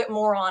a little bit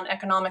more on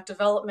economic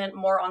development,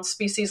 more on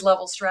species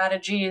level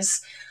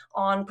strategies,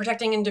 on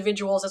protecting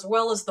individuals as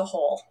well as the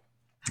whole.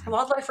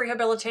 Wildlife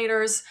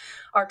rehabilitators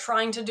are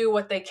trying to do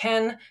what they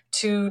can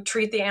to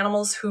treat the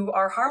animals who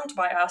are harmed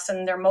by us,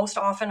 and they're most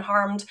often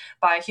harmed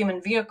by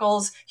human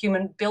vehicles,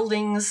 human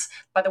buildings,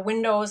 by the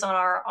windows on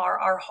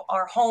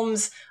our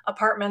homes,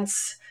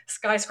 apartments,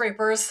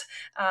 skyscrapers.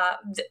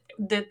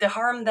 The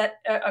harm that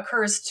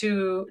occurs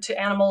to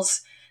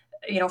animals,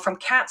 from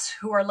cats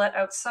who are let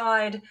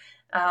outside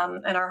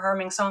and are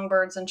harming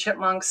songbirds and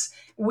chipmunks.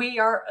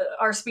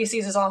 Our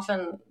species is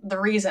often the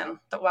reason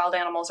that wild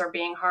animals are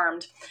being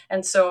harmed.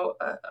 And so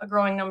a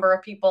growing number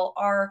of people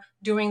are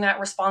doing that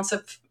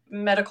responsive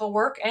medical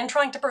work and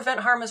trying to prevent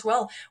harm as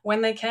well.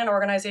 When they can,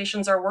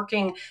 organizations are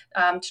working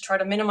to try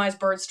to minimize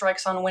bird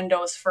strikes on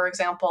windows, for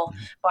example,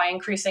 by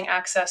increasing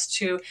access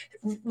to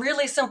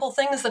really simple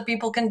things that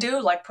people can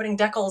do, like putting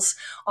decals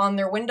on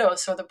their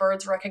windows so the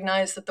birds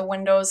recognize that the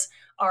windows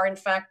are in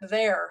fact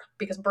there,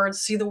 because birds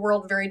see the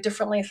world very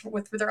differently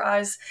with their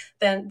eyes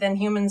than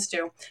humans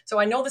do. So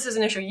I know this is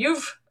an issue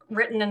you've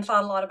written and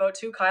thought a lot about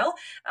too, Kyle.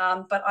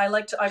 But I've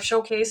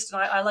showcased,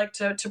 and I like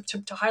to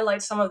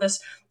highlight some of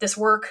this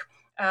work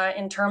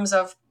in terms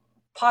of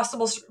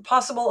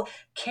possible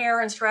care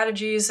and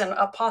strategies, and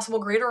a possible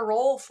greater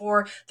role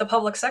for the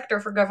public sector,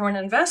 for government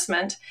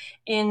investment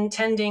in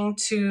tending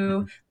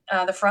to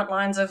the front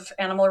lines of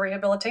animal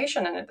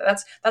rehabilitation. And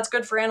that's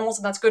good for animals,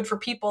 and that's good for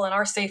people and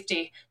our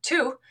safety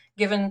too,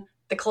 given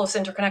the close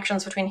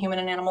interconnections between human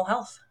and animal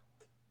health.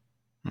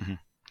 Mm-hmm.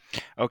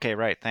 Okay,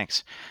 right.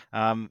 Thanks.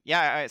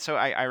 So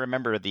I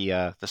remember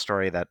the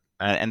story that,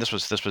 and this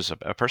was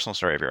a personal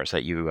story of yours,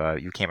 that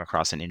you came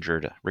across an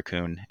injured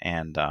raccoon,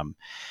 and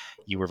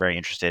you were very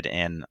interested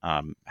in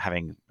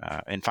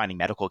in finding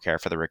medical care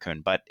for the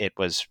raccoon, but it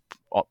was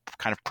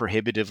kind of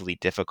prohibitively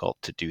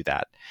difficult to do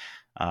that.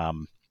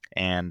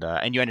 And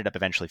you ended up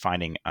eventually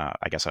finding,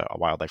 I guess, a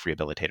wildlife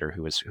rehabilitator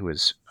who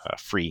was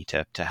free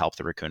to help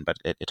the raccoon, but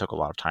it took a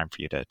lot of time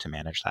for you to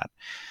manage that.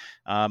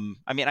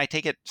 I mean, I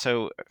take it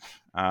so.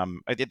 I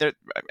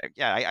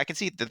can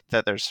see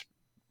that there's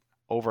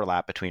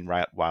overlap between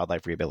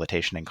wildlife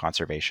rehabilitation and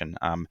conservation.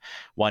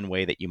 One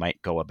way that you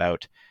might go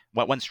about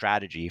one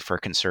strategy for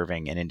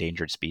conserving an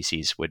endangered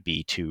species would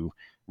be to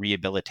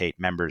rehabilitate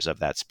members of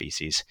that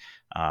species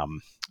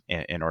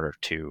in order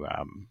to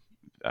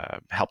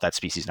help that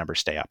species number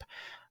stay up.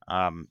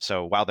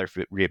 So wildlife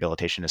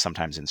rehabilitation is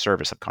sometimes in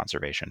service of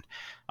conservation.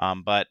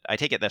 But I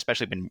take it that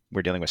especially when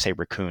we're dealing with, say,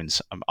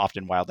 raccoons,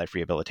 often wildlife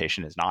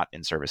rehabilitation is not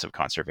in service of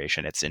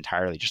conservation. It's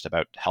entirely just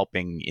about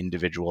helping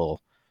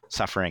individual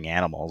suffering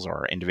animals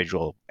or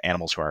individual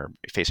animals who are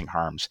facing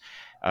harms,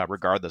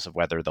 regardless of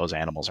whether those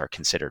animals are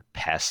considered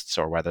pests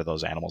or whether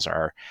those animals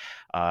are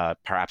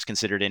perhaps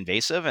considered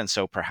invasive and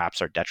so perhaps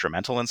are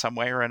detrimental in some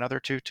way or another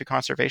to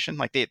conservation.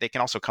 Like they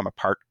can also come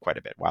apart quite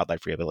a bit,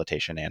 wildlife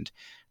rehabilitation and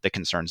the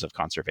concerns of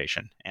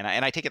conservation. And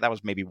I take it that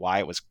was maybe why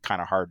it was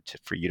kind of hard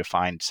for you to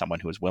find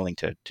someone who was willing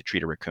to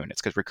treat a raccoon. It's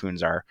because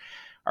raccoons are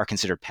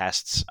considered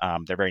pests.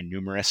 They're very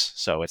numerous,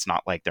 so it's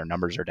not like their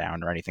numbers are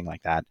down or anything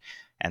like that.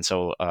 And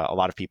so a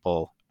lot of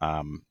people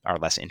are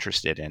less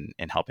interested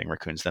in helping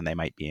raccoons than they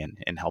might be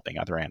in helping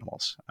other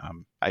animals.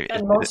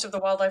 And most of the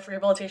wildlife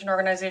rehabilitation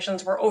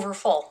organizations were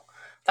overfull.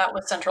 That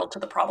was central to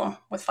the problem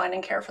with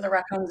finding care for the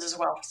raccoons as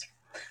well.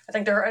 I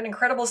think they're an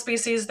incredible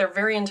species. They're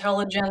very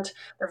intelligent.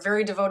 They're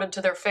very devoted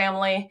to their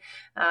family.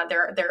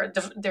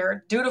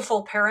 They're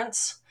dutiful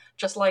parents,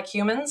 just like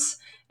humans.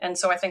 And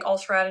so I think all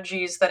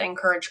strategies that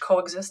encourage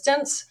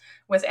coexistence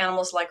with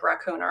animals like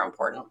raccoon are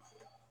important.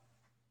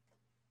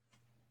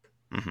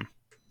 Mm-hmm.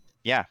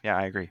 Yeah,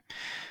 I agree.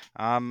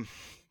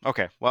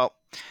 Okay, well,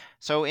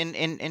 so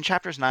in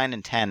chapters 9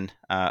 and 10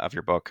 of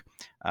your book,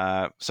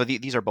 so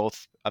these are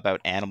both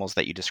about animals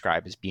that you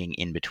describe as being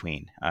in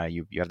between.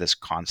 You have this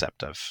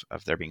concept of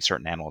there being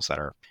certain animals that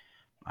are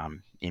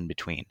in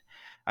between.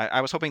 I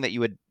was hoping that you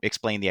would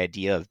explain the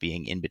idea of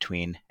being in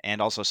between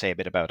and also say a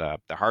bit about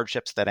the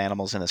hardships that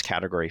animals in this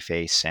category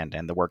face and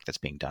the work that's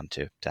being done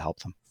to help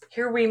them.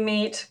 Here we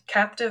meet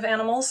captive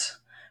animals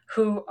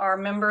who are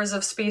members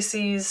of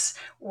species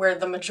where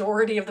the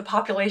majority of the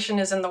population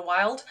is in the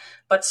wild,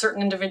 but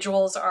certain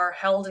individuals are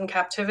held in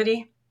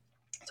captivity.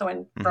 So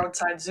in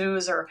roadside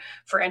zoos or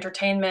for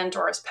entertainment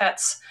or as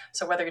pets.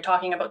 So whether you're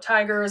talking about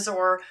tigers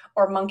or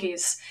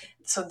monkeys.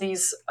 So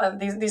these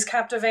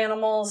captive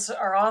animals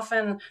are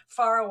often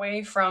far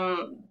away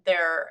from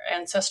their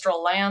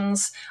ancestral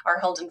lands, are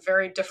held in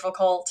very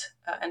difficult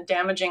and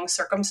damaging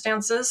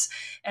circumstances,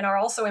 and are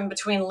also in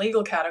between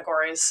legal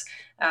categories,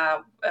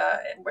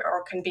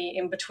 or can be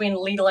in between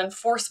legal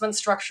enforcement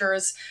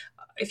structures.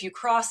 If you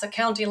cross a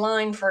county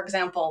line, for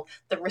example,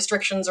 the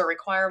restrictions or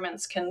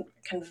requirements can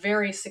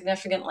vary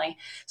significantly.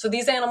 So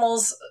these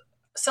animals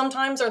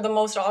sometimes are the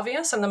most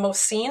obvious and the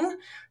most seen.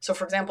 So,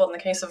 for example, in the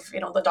case of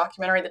the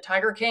documentary The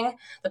Tiger King,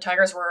 the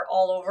tigers were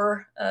all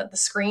over the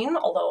screen,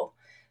 although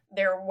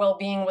their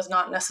well-being was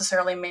not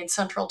necessarily made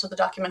central to the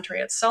documentary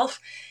itself.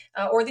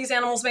 Or these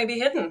animals may be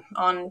hidden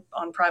on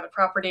private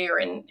property or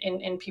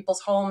in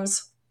people's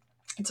homes.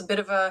 It's a bit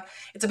of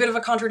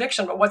a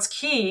contradiction, but what's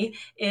key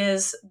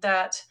is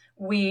that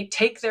we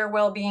take their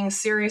well-being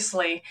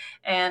seriously,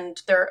 and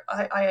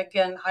I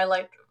again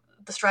highlight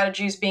the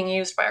strategies being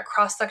used by a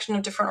cross-section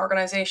of different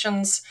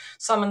organizations,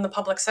 some in the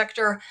public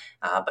sector,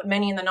 but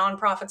many in the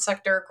nonprofit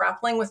sector,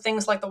 grappling with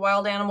things like the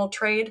wild animal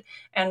trade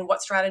and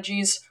what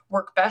strategies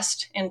work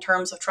best in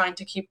terms of trying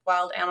to keep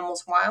wild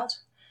animals wild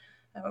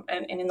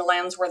and in the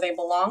lands where they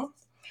belong.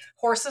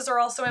 Horses are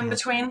also in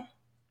between.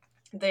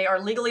 They are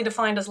legally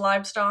defined as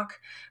livestock,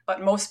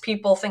 but most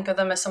people think of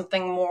them as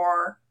something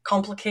more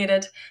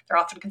complicated. They're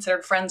often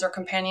considered friends or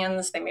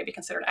companions. They may be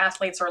considered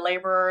athletes or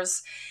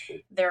laborers.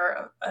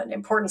 They're an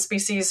important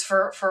species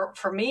for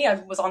me. I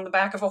was on the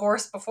back of a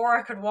horse before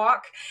I could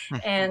walk,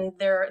 and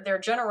their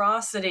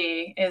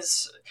generosity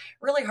is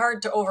really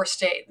hard to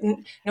overstate.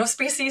 No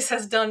species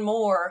has done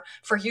more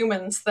for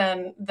humans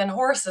than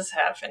horses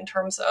have in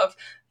terms of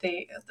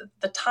the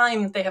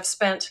time they have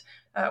spent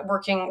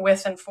working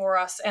with and for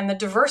us, and the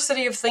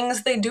diversity of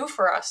things they do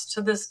for us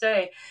to this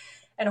day.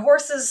 And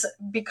horses,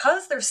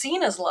 because they're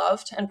seen as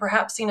loved and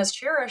perhaps seen as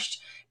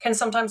cherished, can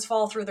sometimes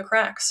fall through the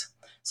cracks.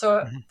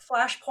 So Mhm.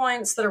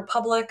 flashpoints that are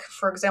public,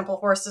 for example,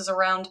 horses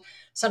around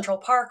Central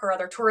Park or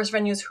other tourist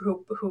venues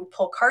who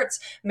pull carts,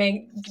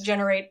 may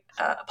generate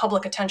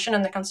public attention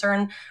and the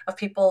concern of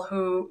people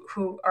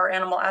who are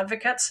animal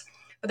advocates.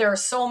 But there are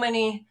so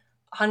many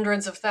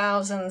hundreds of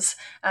thousands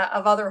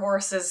of other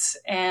horses,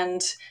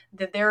 and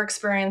that their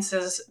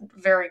experiences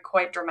vary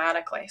quite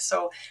dramatically.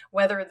 So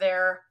whether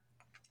they're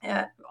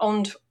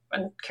owned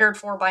and cared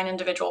for by an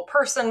individual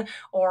person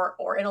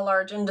or in a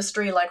large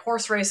industry like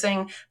horse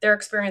racing, their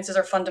experiences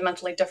are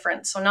fundamentally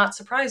different. So not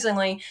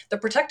surprisingly, the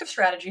protective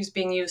strategies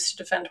being used to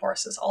defend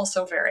horses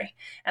also vary.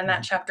 And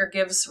that chapter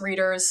gives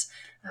readers,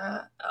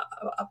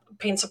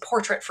 paints a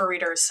portrait for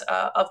readers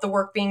of the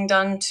work being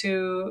done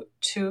to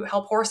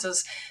help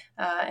horses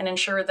and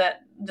ensure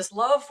that this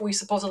love we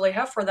supposedly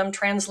have for them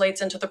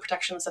translates into the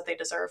protections that they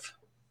deserve.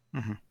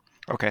 Mhm.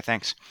 Okay,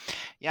 thanks.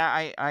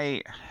 Yeah,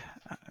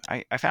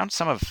 I found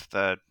some of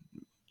the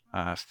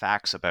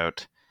facts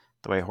about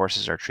the way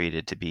horses are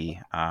treated to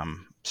be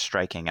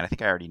striking, and I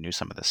think I already knew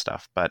some of this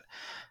stuff. But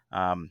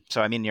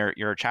so I mean,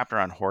 your chapter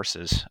on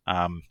horses,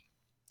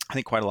 I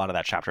think quite a lot of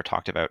that chapter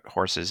talked about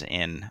horses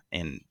in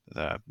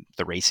the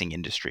racing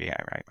industry.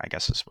 I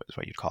guess is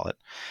what you'd call it.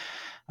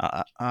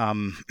 Uh,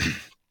 um,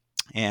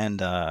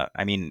 and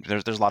I mean,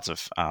 there's lots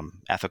of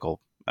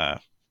ethical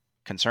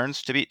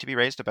concerns to be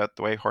raised about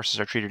the way horses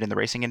are treated in the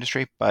racing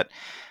industry. But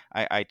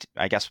I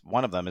guess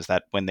one of them is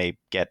that when they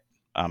get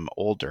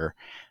older,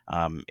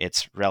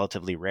 it's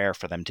relatively rare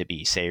for them to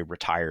be, say,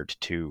 retired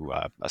to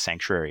a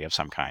sanctuary of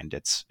some kind.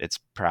 It's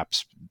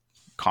perhaps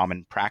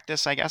common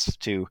practice, I guess,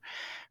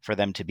 for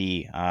them to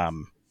be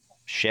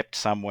shipped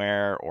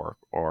somewhere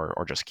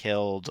or just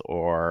killed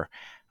or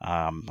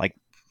like.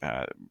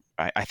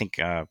 I think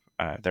there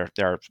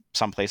are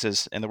some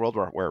places in the world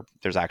where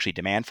there's actually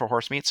demand for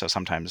horse meat. So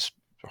sometimes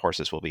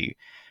horses will be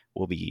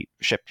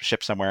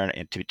shipped somewhere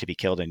and to be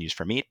killed and used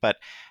for meat. But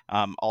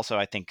also,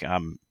 I think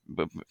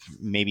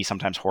maybe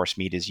sometimes horse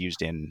meat is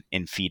used in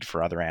feed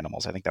for other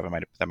animals. I think that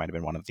might have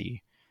been one of the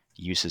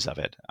uses of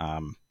it.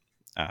 To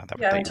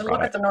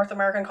look at the North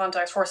American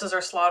context, horses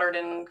are slaughtered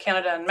in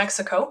Canada and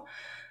Mexico.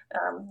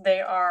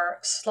 They are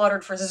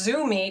slaughtered for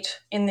zoo meat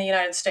in the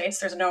United States.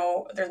 There's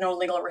no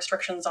legal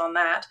restrictions on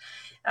that,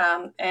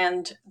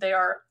 and they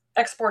are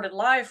exported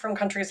live from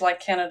countries like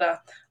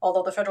Canada.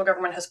 Although the federal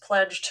government has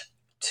pledged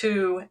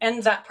to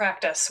end that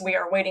practice, we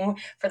are waiting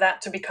for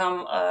that to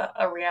become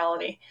a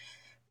reality.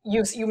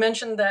 You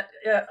mentioned that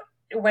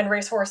when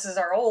racehorses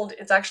are old,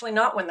 it's actually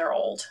not when they're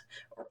old.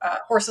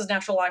 Horses'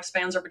 natural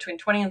lifespans are between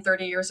 20 and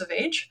 30 years of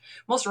age.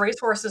 Most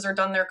racehorses are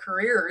done their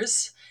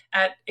careers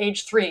at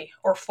age 3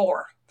 or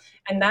 4.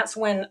 And that's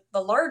when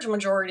the large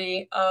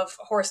majority of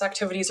horse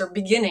activities are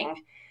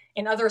beginning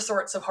in other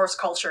sorts of horse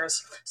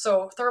cultures.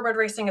 So thoroughbred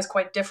racing is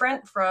quite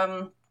different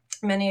from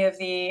many of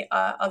the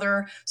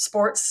other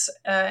sports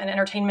and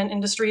entertainment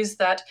industries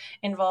that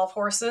involve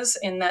horses,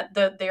 in that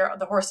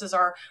the horses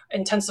are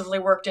intensively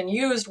worked and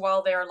used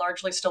while they are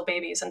largely still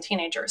babies and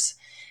teenagers.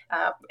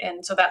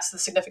 And so that's the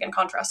significant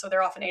contrast. So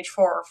they're often age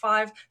 4 or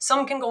 5.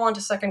 Some can go on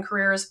to second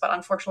careers, but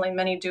unfortunately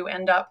many do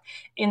end up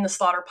in the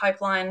slaughter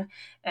pipeline.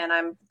 And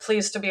I'm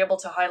pleased to be able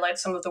to highlight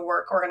some of the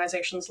work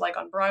organizations like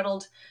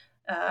Unbridled,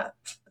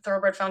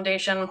 Thoroughbred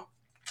Foundation,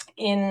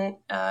 in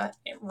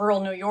rural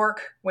New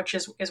York, which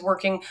is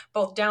working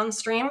both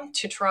downstream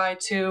to try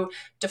to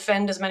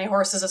defend as many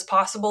horses as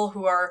possible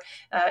who are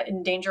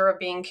in danger of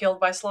being killed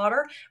by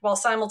slaughter, while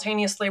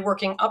simultaneously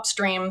working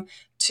upstream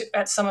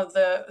at some of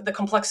the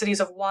complexities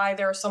of why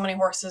there are so many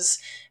horses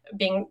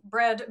being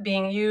bred,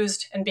 being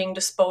used, and being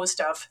disposed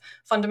of.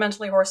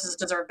 Fundamentally, horses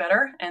deserve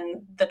better,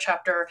 and the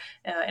chapter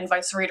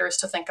invites readers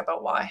to think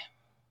about why.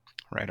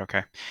 Right.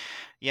 Okay.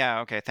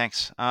 Yeah. Okay.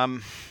 Thanks.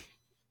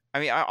 I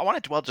mean, I want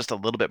to dwell just a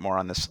little bit more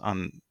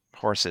on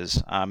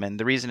horses, and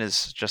the reason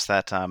is just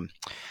that. I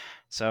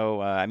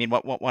mean,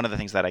 one of the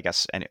things that I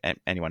guess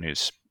anyone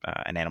who's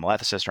an animal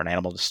ethicist or an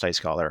animal studies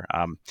scholar,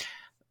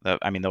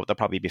 they'll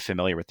probably be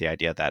familiar with the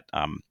idea that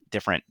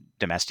different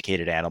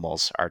domesticated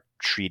animals are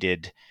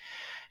treated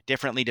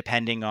differently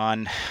depending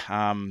on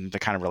the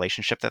kind of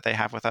relationship that they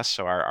have with us.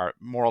 So our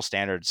moral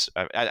standards,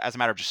 as a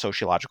matter of just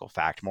sociological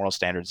fact, moral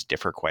standards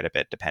differ quite a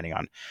bit depending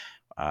on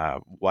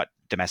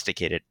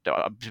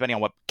depending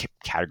on what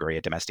category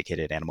a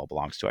domesticated animal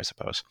belongs to, I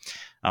suppose.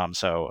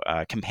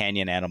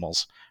 Companion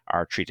animals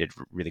are treated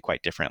really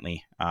quite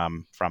differently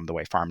from the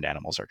way farmed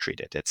animals are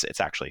treated. It's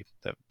actually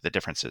the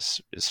difference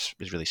is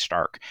really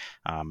stark.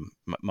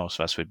 Most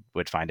of us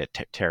would find it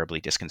terribly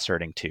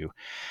disconcerting to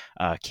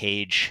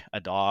cage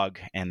a dog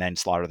and then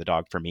slaughter the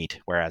dog for meat,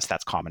 whereas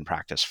that's common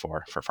practice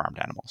for farmed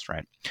animals,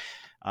 right?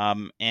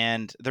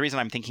 And the reason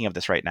I'm thinking of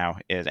this right now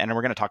is, and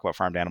we're going to talk about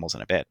farmed animals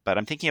in a bit, but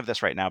I'm thinking of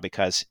this right now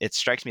because it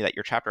strikes me that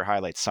your chapter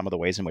highlights some of the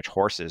ways in which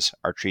horses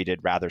are treated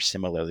rather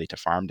similarly to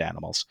farmed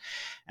animals.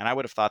 And I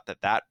would have thought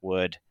that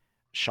would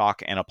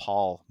shock and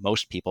appall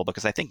most people,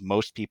 because I think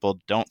most people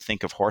don't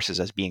think of horses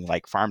as being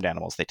like farmed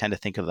animals. They tend to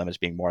think of them as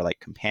being more like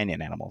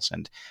companion animals.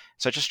 And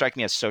so it just strikes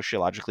me as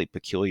sociologically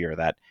peculiar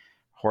that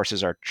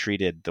horses are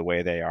treated the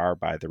way they are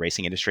by the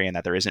racing industry, and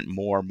that there isn't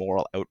more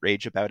moral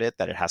outrage about it,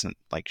 that it hasn't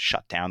like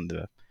shut down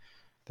the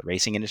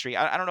racing industry.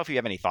 I don't know if you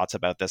have any thoughts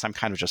about this. I'm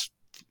kind of just,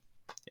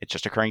 it's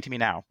just occurring to me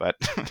now, but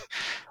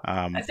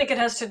I think it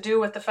has to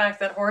do with the fact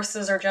that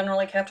horses are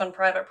generally kept on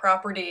private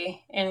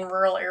property in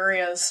rural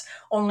areas,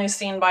 only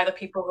seen by the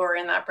people who are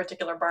in that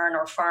particular barn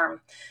or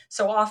farm.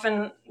 So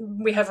often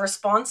we have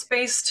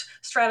response-based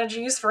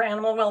strategies for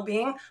animal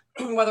well-being,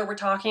 whether we're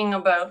talking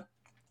about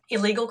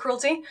illegal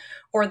cruelty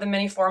or the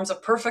many forms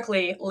of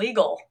perfectly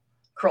legal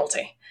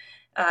cruelty.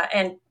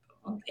 And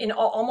in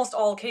almost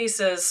all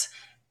cases,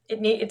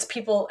 it's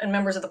people and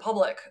members of the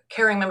public,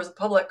 caring members of the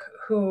public,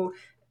 who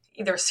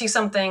either see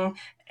something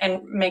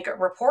and make a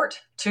report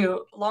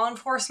to law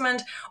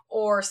enforcement,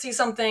 or see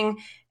something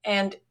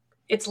and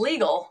it's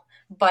legal,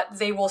 but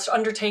they will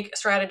undertake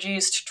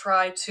strategies to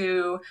try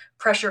to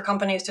pressure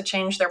companies to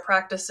change their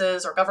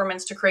practices, or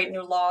governments to create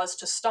new laws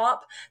to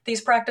stop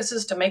these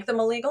practices, to make them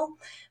illegal.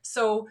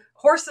 So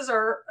horses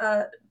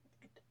are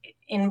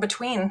in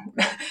between,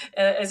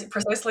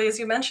 precisely as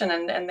you mentioned,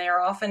 and they are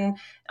often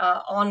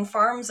on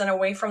farms and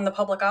away from the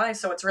public eye.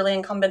 So it's really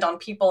incumbent on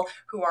people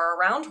who are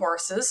around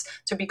horses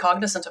to be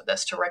cognizant of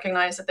this, to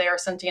recognize that they are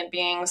sentient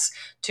beings,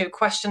 to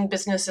question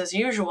business as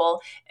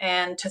usual,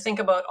 and to think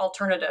about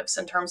alternatives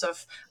in terms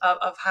of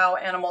how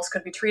animals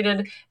could be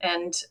treated,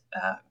 and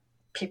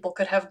people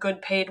could have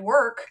good paid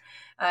work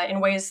in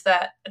ways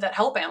that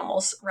help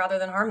animals rather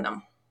than harm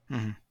them.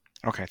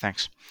 Mm-hmm. Okay,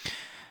 thanks.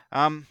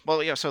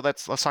 Well, yeah. So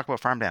let's talk about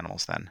farmed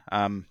animals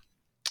then.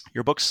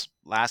 Your book's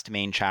last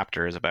main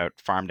chapter is about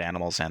farmed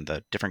animals and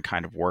the different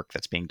kind of work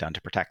that's being done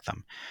to protect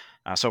them.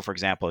 So, for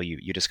example,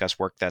 you discuss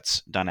work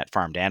that's done at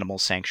farmed animal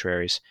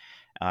sanctuaries,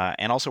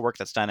 and also work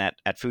that's done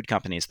at food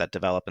companies that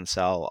develop and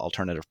sell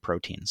alternative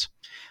proteins.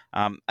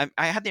 I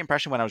had the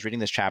impression when I was reading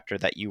this chapter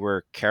that you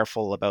were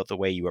careful about the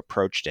way you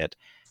approached it.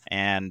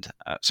 And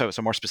so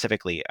more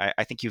specifically,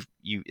 I think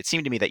it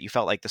seemed to me that you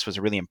felt like this was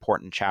a really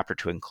important chapter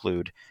to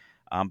include,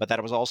 but that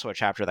it was also a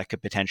chapter that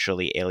could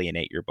potentially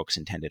alienate your book's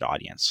intended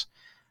audience.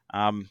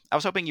 I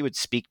was hoping you would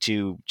speak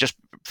to just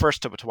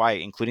first to why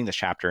including this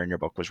chapter in your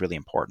book was really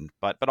important,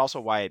 but also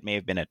why it may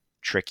have been a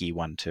tricky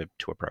one to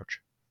approach.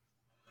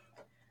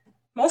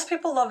 Most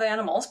people love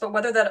animals, but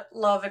whether that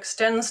love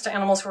extends to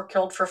animals who are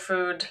killed for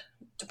food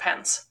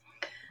depends.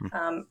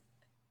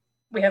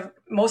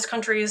 Most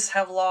countries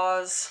have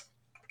laws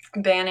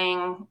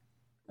banning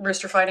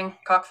rooster fighting,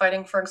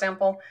 cockfighting, for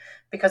example,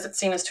 because it's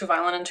seen as too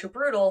violent and too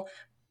brutal.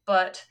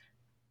 But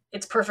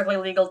it's perfectly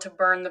legal to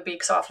burn the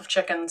beaks off of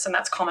chickens, and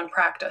that's common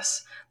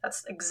practice.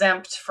 That's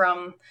exempt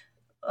from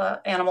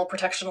animal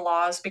protection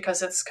laws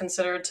because it's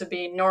considered to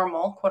be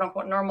normal, quote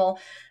unquote normal,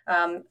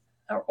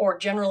 or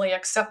generally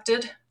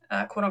accepted,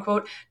 quote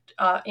unquote,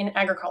 in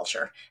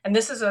agriculture. And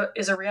this is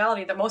a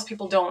reality that most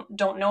people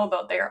don't know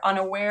about. They are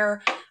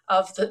unaware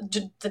of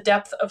the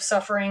depth of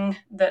suffering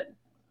that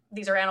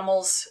these are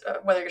animals,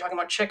 whether you're talking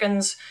about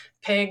chickens,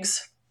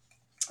 pigs,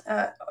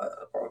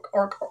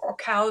 or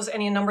cows,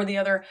 any number of the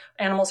other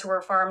animals who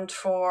are farmed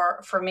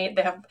for meat.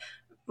 They have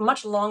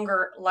much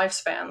longer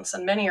lifespans,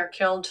 and many are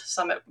killed,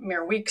 some at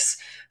mere weeks,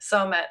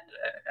 some at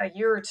a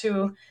year or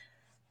two.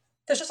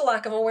 There's just a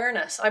lack of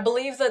awareness. I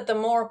believe that the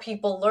more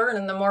people learn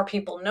and the more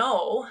people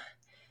know,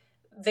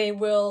 they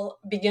will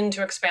begin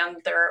to expand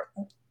their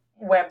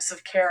webs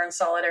of care and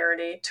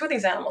solidarity to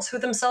these animals, who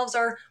themselves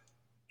are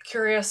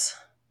curious,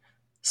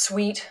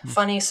 sweet,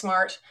 funny,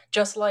 smart,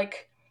 just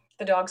like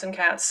the dogs and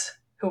cats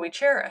who we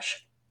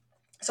cherish.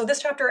 So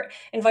this chapter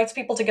invites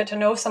people to get to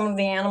know some of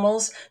the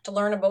animals, to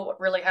learn about what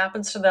really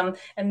happens to them,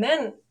 and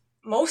then,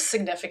 most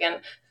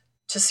significant,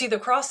 to see the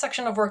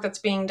cross-section of work that's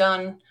being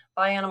done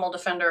by animal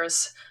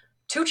defenders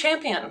to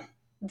champion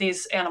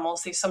these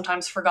animals, these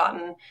sometimes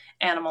forgotten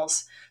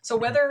animals. So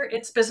whether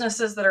it's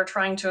businesses that are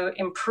trying to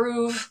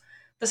improve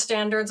the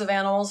standards of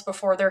animals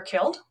before they're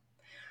killed,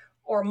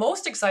 or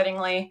most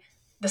excitingly,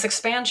 this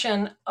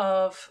expansion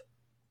of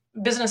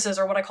businesses,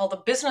 or what I call the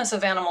business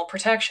of animal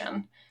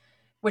protection,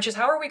 which is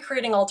how are we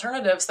creating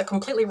alternatives that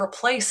completely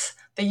replace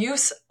the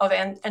use of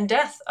and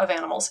death of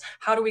animals?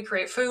 How do we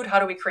create food? How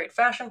do we create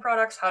fashion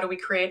products? How do we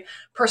create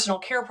personal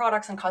care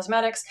products and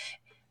cosmetics?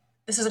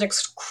 This is an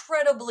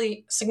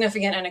incredibly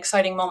significant and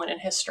exciting moment in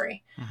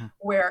history,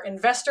 where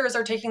investors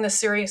are taking this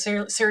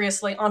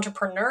seriously,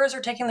 entrepreneurs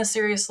are taking this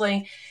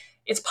seriously.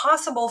 It's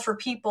possible for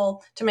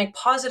people to make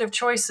positive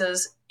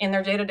choices in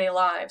their day-to-day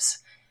lives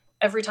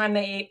every time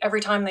they eat, every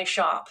time they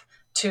shop,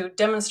 to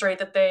demonstrate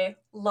that they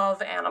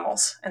love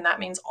animals, and that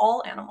means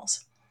all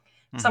animals.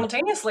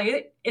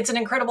 Simultaneously, it's an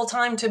incredible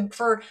time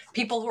for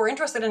people who are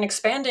interested in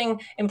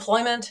expanding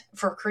employment,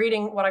 for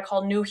creating what I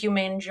call new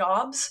humane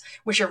jobs,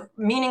 which are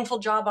meaningful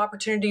job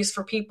opportunities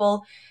for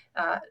people,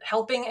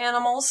 helping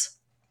animals,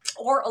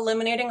 or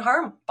eliminating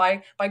harm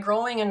by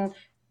growing and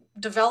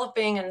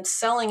developing and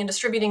selling and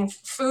distributing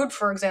food,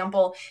 for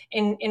example,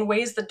 in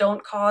ways that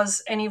don't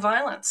cause any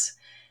violence.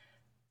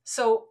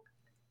 So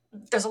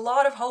there's a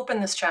lot of hope in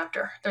this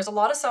chapter. There's a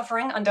lot of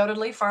suffering.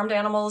 Undoubtedly, farmed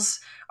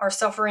animals are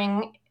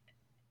suffering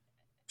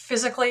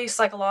physically,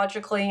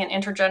 psychologically, and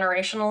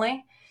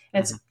intergenerationally.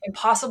 And it's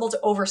impossible to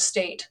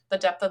overstate the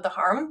depth of the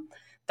harm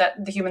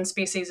that the human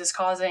species is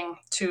causing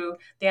to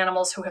the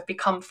animals who have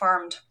become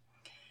farmed.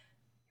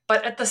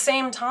 But at the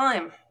same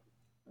time,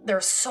 there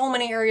are so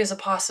many areas of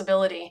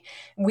possibility.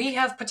 We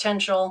have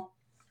potential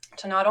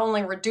to not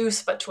only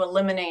reduce, but to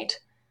eliminate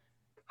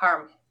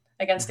harm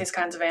against these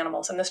kinds of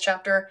animals. And this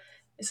chapter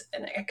is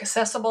an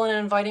accessible and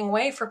inviting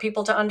way for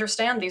people to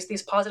understand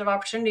these positive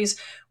opportunities,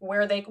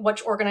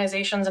 which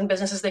organizations and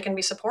businesses they can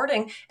be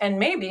supporting, and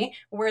maybe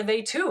where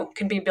they too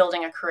can be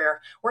building a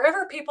career.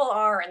 Wherever people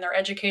are in their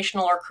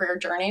educational or career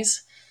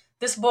journeys,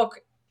 this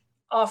book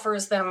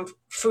offers them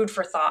food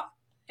for thought.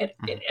 It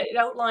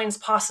outlines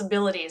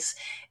possibilities.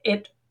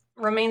 It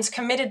remains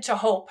committed to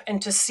hope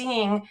and to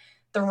seeing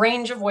the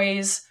range of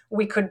ways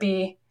we could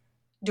be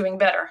doing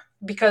better.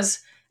 Because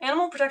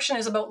animal protection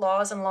is about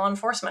laws and law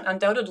enforcement,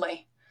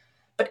 undoubtedly.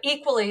 But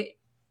equally,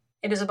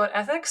 it is about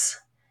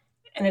ethics,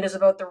 and it is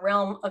about the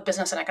realm of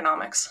business and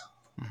economics.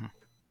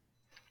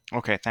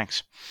 Okay,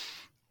 thanks.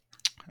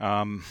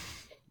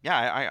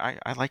 Yeah,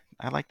 I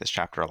like this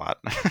chapter a lot.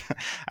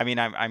 I mean,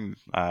 I'm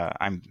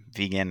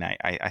vegan.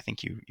 I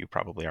think you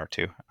probably are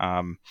too.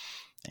 And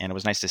it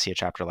was nice to see a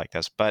chapter like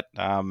this. But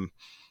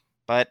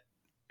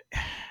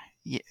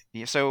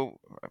yeah, so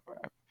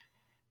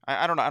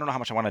I don't know how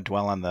much I want to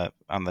dwell on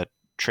the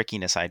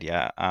trickiness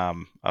idea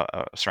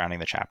surrounding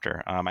the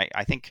chapter.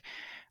 I think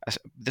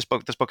this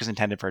book is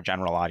intended for a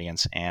general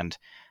audience, and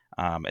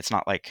it's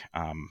not like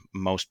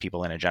most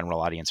people in a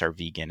general audience are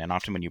vegan. And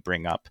often when you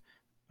bring up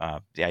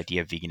the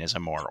idea of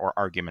veganism or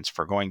arguments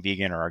for going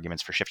vegan or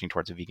arguments for shifting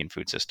towards a vegan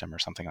food system or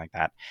something like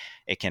that,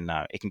 it can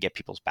get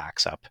people's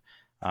backs up.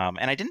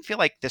 And I didn't feel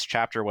like this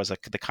chapter was a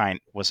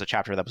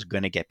chapter that was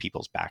going to get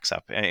people's backs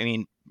up. I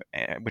mean,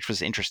 which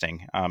was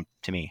interesting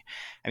to me.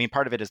 I mean,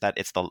 part of it is that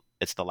it's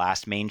the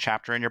last main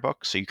chapter in your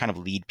book, so you kind of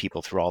lead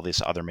people through all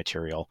this other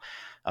material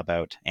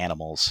about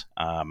animals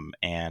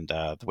and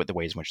the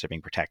ways in which they're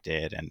being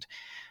protected and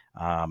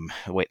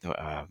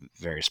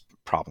various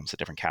problems that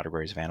different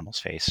categories of animals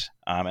face.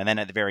 And then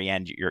at the very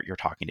end, you're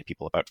talking to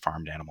people about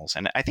farmed animals,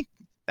 and I think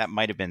that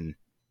might have been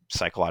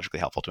psychologically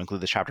helpful to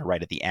include the chapter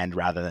right at the end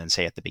rather than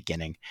say at the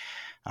beginning,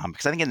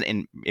 because I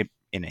think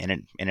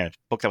in a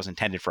book that was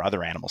intended for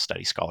other animal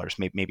study scholars,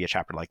 maybe a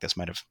chapter like this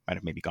might have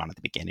maybe gone at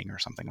the beginning or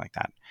something like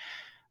that.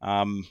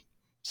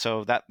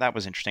 So that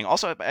was interesting.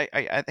 Also,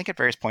 I think at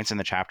various points in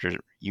the chapter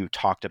you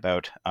talked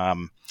about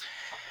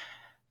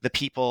the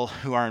people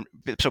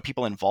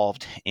people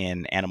involved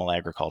in animal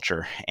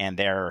agriculture and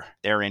their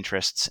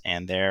interests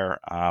and their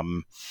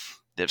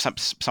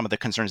some of the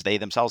concerns they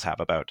themselves have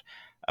about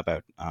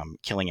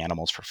killing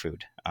animals for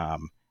food. I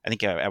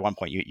think at one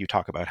point you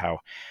talk about how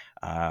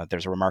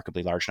there's a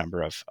remarkably large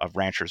number of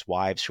ranchers'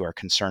 wives who are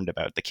concerned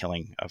about the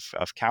killing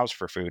of cows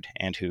for food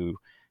and who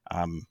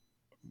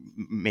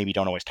maybe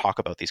don't always talk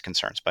about these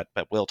concerns, but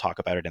will talk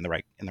about it in the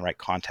right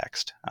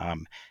context,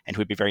 and who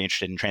would be very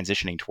interested in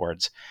transitioning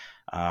towards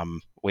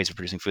ways of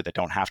producing food that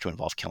don't have to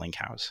involve killing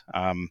cows.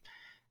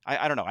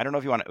 I don't know. I don't know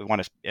if you want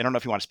to. I don't know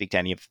if you want to speak to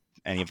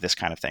any of this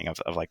kind of thing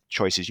of like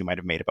choices you might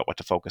have made about what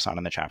to focus on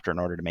in the chapter in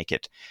order to make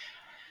it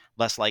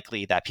less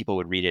likely that people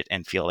would read it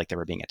and feel like they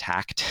were being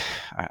attacked.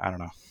 I don't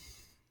know.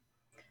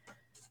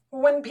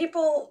 When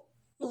people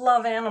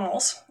love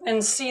animals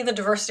and see the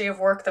diversity of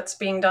work that's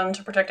being done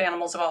to protect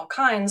animals of all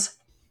kinds,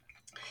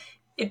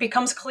 it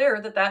becomes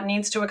clear that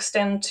needs to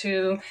extend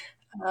to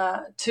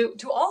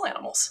all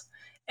animals.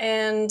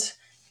 And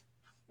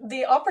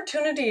the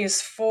opportunities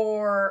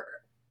for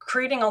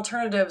creating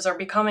alternatives are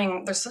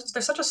becoming, there's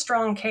such a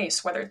strong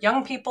case, whether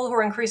young people who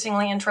are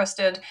increasingly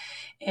interested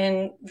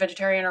in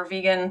vegetarian or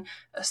vegan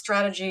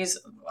strategies,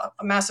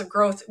 a massive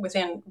growth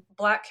within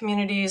Black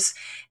communities,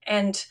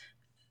 and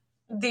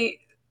the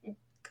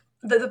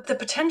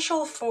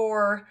potential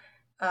for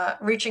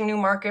reaching new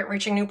market,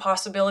 reaching new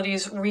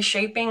possibilities,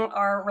 reshaping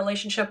our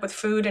relationship with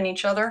food and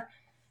each other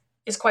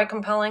is quite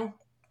compelling.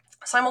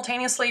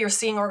 Simultaneously, you're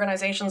seeing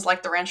organizations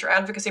like the Rancher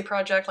Advocacy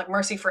Project, like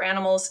Mercy for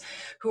Animals,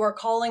 who are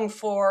calling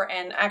for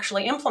and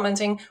actually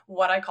implementing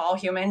what I call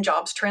humane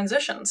jobs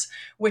transitions,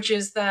 which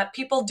is that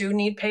people do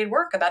need paid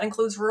work, and that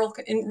includes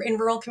in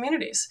rural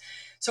communities.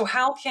 So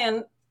how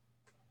can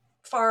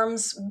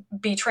farms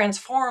be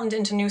transformed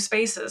into new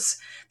spaces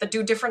that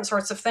do different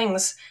sorts of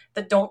things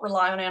that don't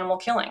rely on animal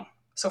killing?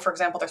 So, for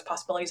example, there's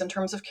possibilities in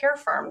terms of care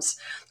farms.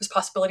 There's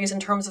possibilities in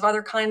terms of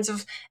other kinds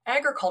of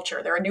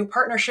agriculture. There are new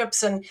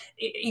partnerships and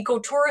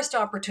eco-tourist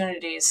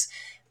opportunities.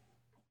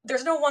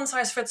 There's no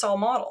one-size-fits-all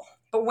model.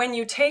 But when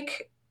you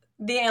take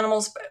the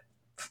animals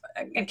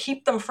and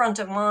keep them front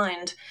of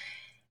mind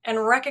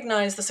and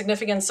recognize the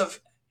significance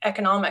of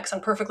economics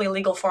and perfectly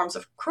legal forms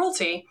of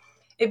cruelty,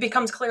 it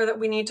becomes clear that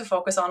we need to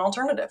focus on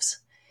alternatives.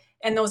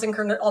 And those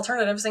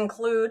alternatives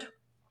include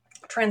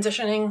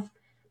transitioning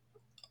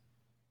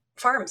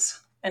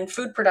farms and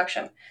food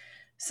production.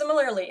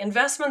 Similarly,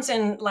 investments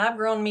in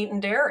lab-grown meat and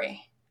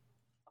dairy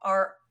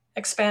are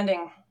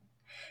expanding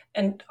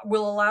and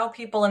will allow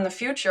people in the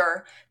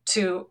future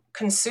to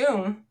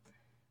consume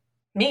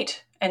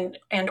meat and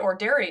or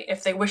dairy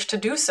if they wish to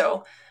do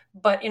so,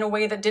 but in a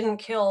way that didn't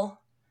kill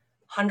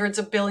hundreds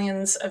of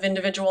billions of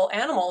individual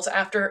animals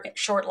after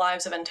short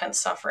lives of intense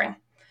suffering.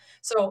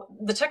 So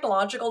the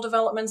technological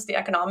developments, the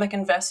economic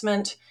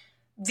investment,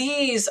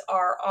 these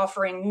are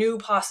offering new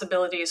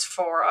possibilities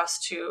for us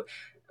to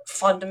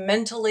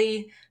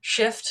fundamentally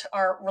shift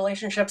our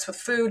relationships with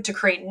food, to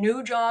create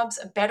new jobs,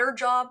 better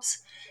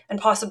jobs, and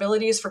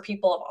possibilities for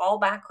people of all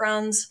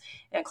backgrounds,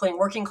 including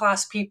working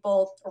class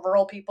people,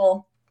 rural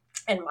people,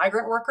 and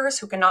migrant workers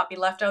who cannot be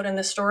left out in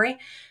this story.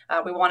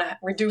 We want to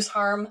reduce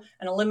harm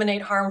and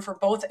eliminate harm for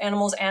both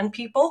animals and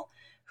people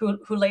who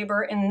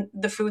labor in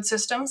the food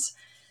systems.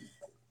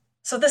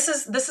 So this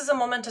is a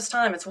momentous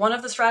time. It's one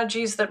of the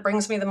strategies that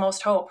brings me the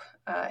most hope.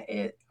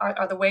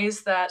 Are the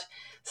ways that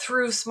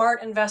through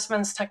smart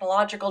investments,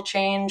 technological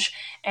change,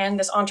 and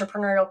this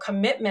entrepreneurial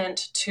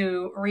commitment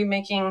to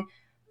remaking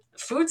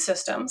food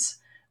systems,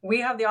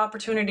 we have the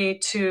opportunity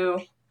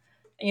to,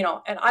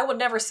 and I would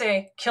never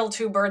say kill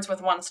two birds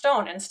with one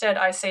stone. Instead,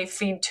 I say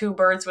feed two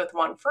birds with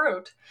one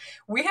fruit.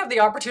 We have the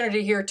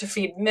opportunity here to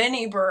feed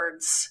many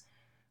birds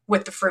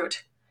with the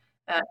fruit.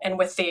 And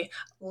with the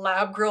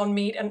lab-grown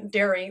meat and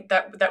dairy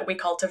that we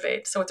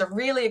cultivate. So it's a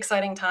really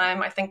exciting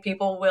time. I think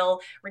people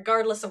will,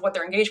 regardless of what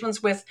their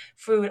engagements with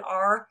food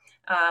are,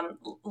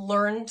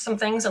 learn some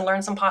things and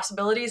learn some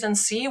possibilities and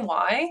see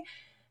why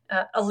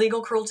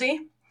illegal cruelty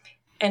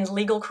and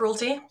legal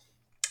cruelty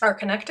are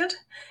connected,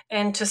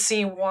 and to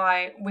see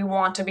why we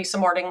want to be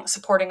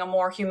supporting a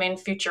more humane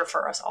future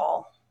for us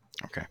all.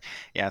 Okay.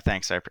 Yeah,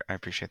 thanks. I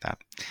appreciate that.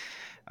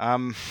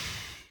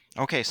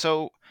 Okay,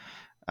 so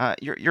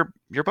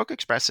your book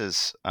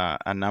expresses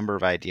a number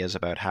of ideas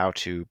about how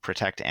to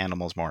protect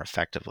animals more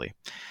effectively,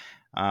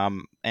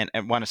 and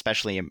one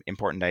especially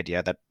important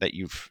idea that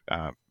you've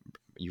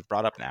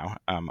brought up now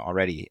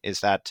already is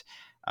that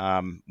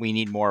we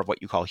need more of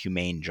what you call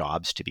humane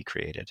jobs to be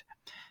created.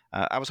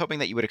 I was hoping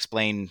that you would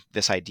explain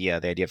this idea,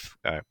 the idea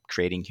of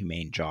creating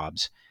humane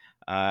jobs,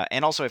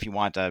 and also if you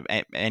want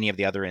any of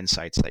the other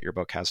insights that your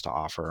book has to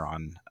offer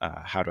on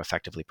how to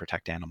effectively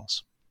protect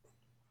animals.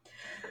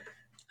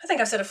 I think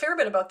I've said a fair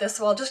bit about this,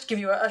 so I'll just give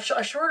you a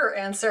shorter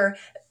answer.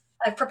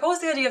 I've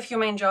proposed the idea of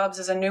humane jobs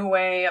as a new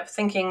way of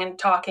thinking and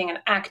talking and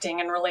acting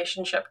in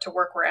relationship to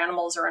work where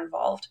animals are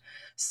involved.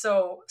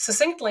 So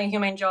succinctly,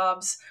 humane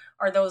jobs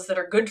are those that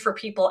are good for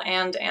people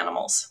and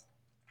animals.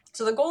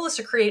 So the goal is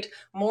to create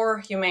more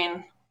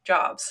humane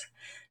jobs.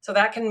 So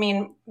that can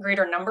mean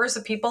greater numbers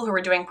of people who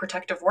are doing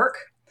protective work.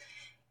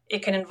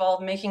 It can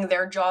involve making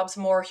their jobs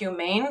more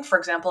humane. For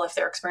example, if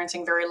they're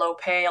experiencing very low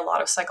pay, a lot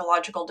of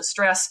psychological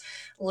distress,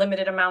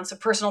 limited amounts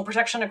of personal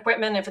protection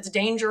equipment. If it's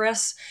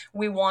dangerous,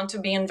 we want to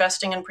be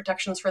investing in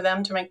protections for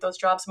them to make those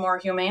jobs more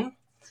humane.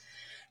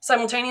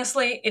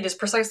 Simultaneously, it is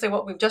precisely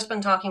what we've just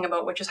been talking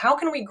about, which is how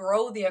can we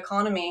grow the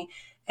economy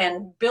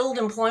and build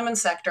employment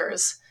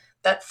sectors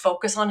that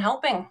focus on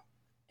helping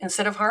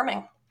instead of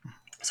harming?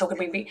 So could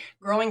we be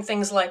growing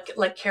things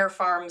like care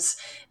farms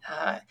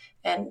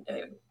and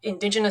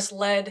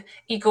indigenous-led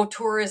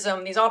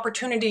ecotourism, these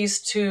opportunities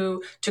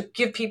to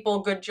give people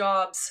good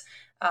jobs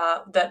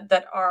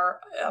that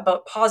are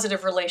about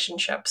positive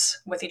relationships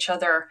with each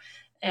other,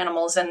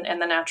 animals, and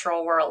the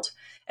natural world.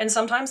 And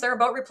sometimes they're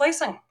about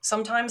replacing.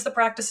 Sometimes the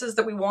practices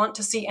that we want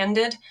to see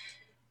ended,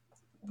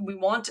 we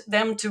want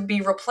them to be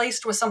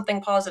replaced with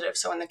something positive.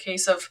 So in the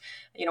case of,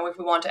 if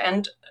we want to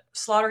end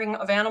slaughtering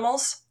of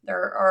animals, there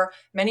are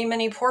many,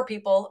 many poor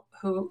people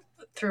who,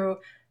 through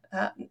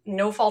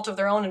no fault of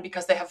their own and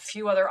because they have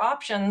few other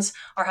options,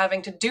 are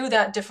having to do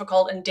that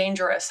difficult and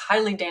dangerous,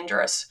 highly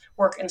dangerous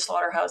work in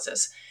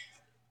slaughterhouses.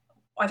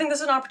 I think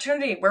this is an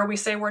opportunity where we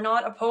say we're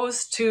not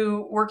opposed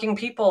to working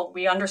people.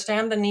 We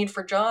understand the need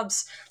for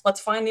jobs. Let's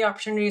find the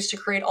opportunities to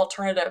create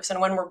alternatives.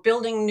 And when we're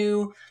building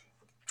new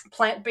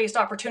plant-based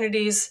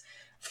opportunities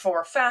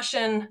for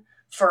fashion,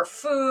 for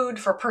food,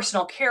 for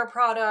personal care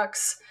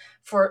products,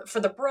 for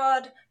the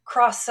broad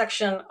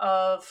cross-section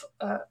of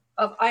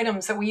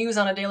items that we use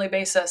on a daily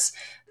basis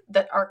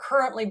that are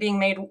currently being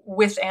made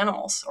with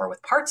animals or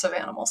with parts of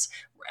animals,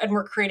 and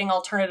we're creating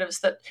alternatives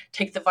that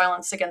take the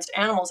violence against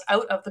animals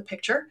out of the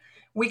picture,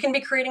 we can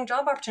be creating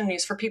job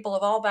opportunities for people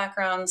of all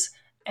backgrounds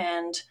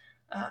and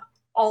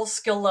all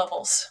skill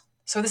levels.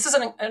 So this is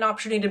an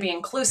opportunity to be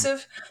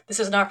inclusive. This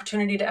is an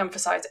opportunity to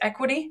emphasize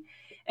equity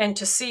and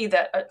to see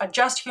that a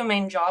just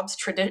humane jobs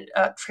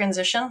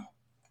transition,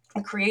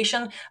 the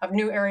creation of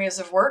new areas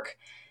of work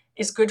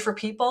is good for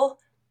people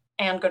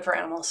and good for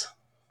animals.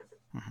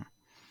 Mm-hmm.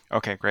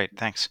 Okay, great.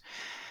 Thanks.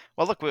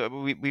 Well, look,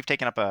 we've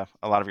taken up a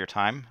lot of your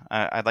time.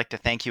 I'd like to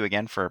thank you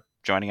again for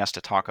joining us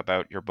to talk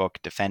about your book,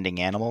 Defending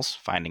Animals,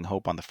 Finding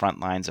Hope on the Front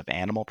Lines of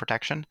Animal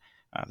Protection.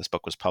 This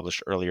book was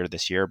published earlier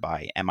this year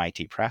by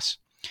MIT Press.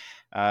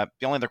 The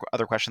only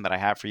other question that I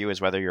have for you is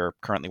whether you're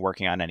currently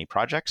working on any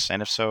projects,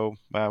 and if so,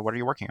 what are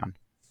you working on?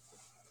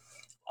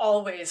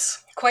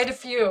 Always, quite a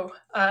few.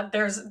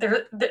 There's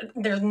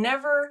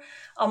never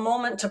a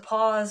moment to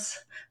pause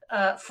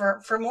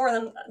for more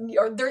than,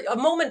 or a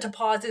moment to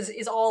pause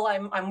is all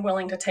I'm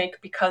willing to take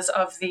because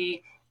of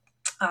the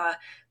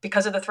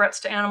threats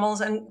to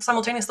animals and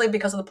simultaneously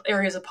because of the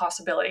areas of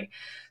possibility.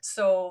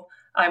 So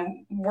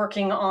I'm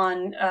working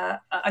on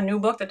a new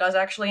book that does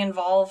actually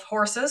involve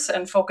horses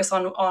and focus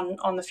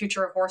on the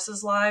future of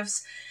horses'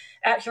 lives.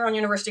 At Huron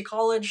University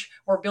College,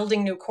 we're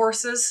building new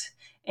courses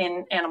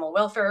in animal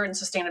welfare and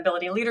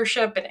sustainability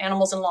leadership, in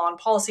animals in law and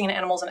policy, and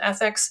animals in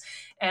ethics,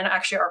 and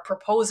actually are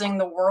proposing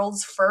the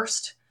world's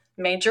first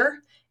major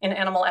in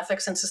animal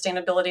ethics and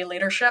sustainability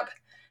leadership,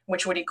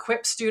 which would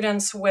equip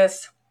students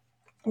with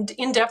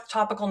in-depth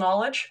topical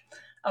knowledge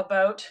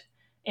about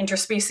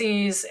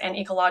interspecies and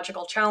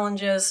ecological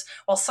challenges,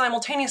 while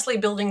simultaneously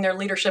building their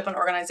leadership and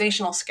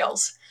organizational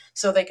skills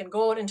so they can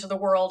go out into the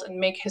world and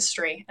make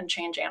history and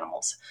change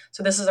animals.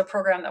 So this is a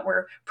program that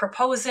we're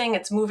proposing.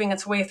 It's moving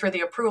its way through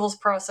the approvals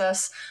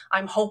process.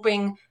 I'm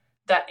hoping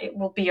that it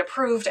will be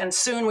approved, and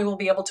soon we will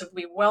be able to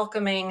be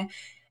welcoming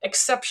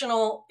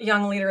exceptional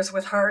young leaders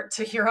with heart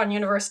to Huron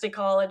University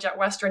College at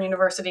Western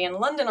University in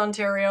London,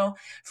 Ontario,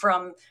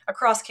 from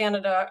across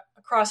Canada,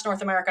 across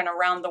North America, and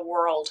around the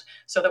world,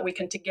 so that we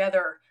can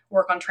together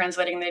work on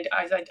translating the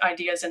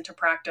ideas into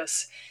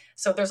practice.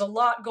 So there's a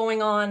lot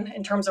going on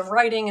in terms of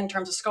writing, in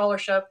terms of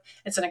scholarship.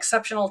 It's an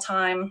exceptional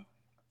time.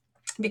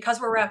 Because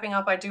we're wrapping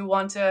up, I do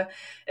want to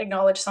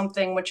acknowledge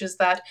something, which is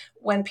that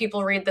when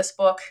people read this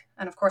book,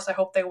 and of course I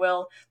hope they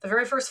will, the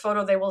very first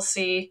photo they will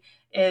see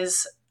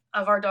is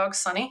of our dog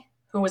Sunny,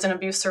 who was an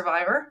abuse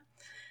survivor.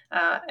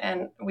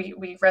 And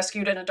we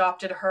rescued and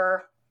adopted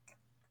her.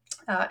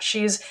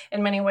 She's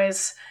in many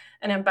ways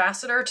an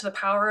ambassador to the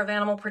power of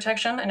animal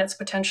protection and its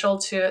potential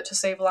to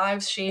save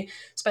lives. She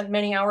spent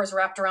many hours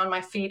wrapped around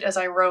my feet as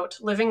I wrote,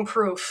 living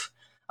proof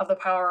of the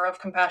power of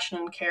compassion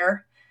and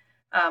care.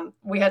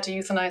 We had to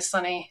euthanize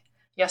Sunny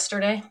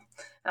yesterday.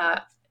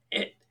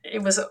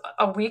 It was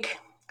a week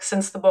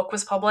since the book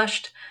was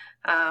published,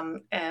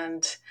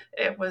 and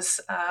it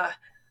was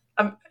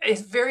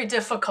it's very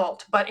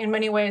difficult, but in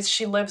many ways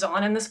she lives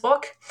on in this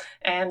book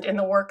and in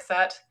the work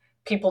that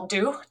people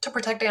do to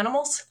protect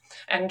animals,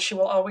 and she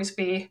will always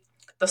be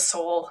the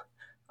soul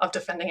of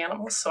defending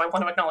animals. So I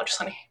want to acknowledge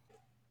Sunny.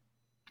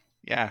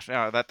 Yeah,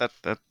 no, that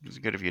was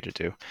good of you to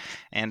do,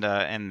 and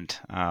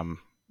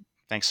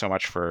thanks so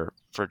much for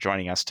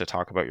joining us to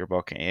talk about your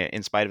book,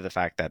 in spite of the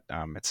fact that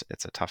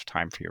it's a tough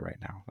time for you right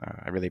now.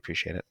 I really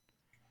appreciate it.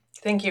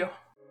 Thank you.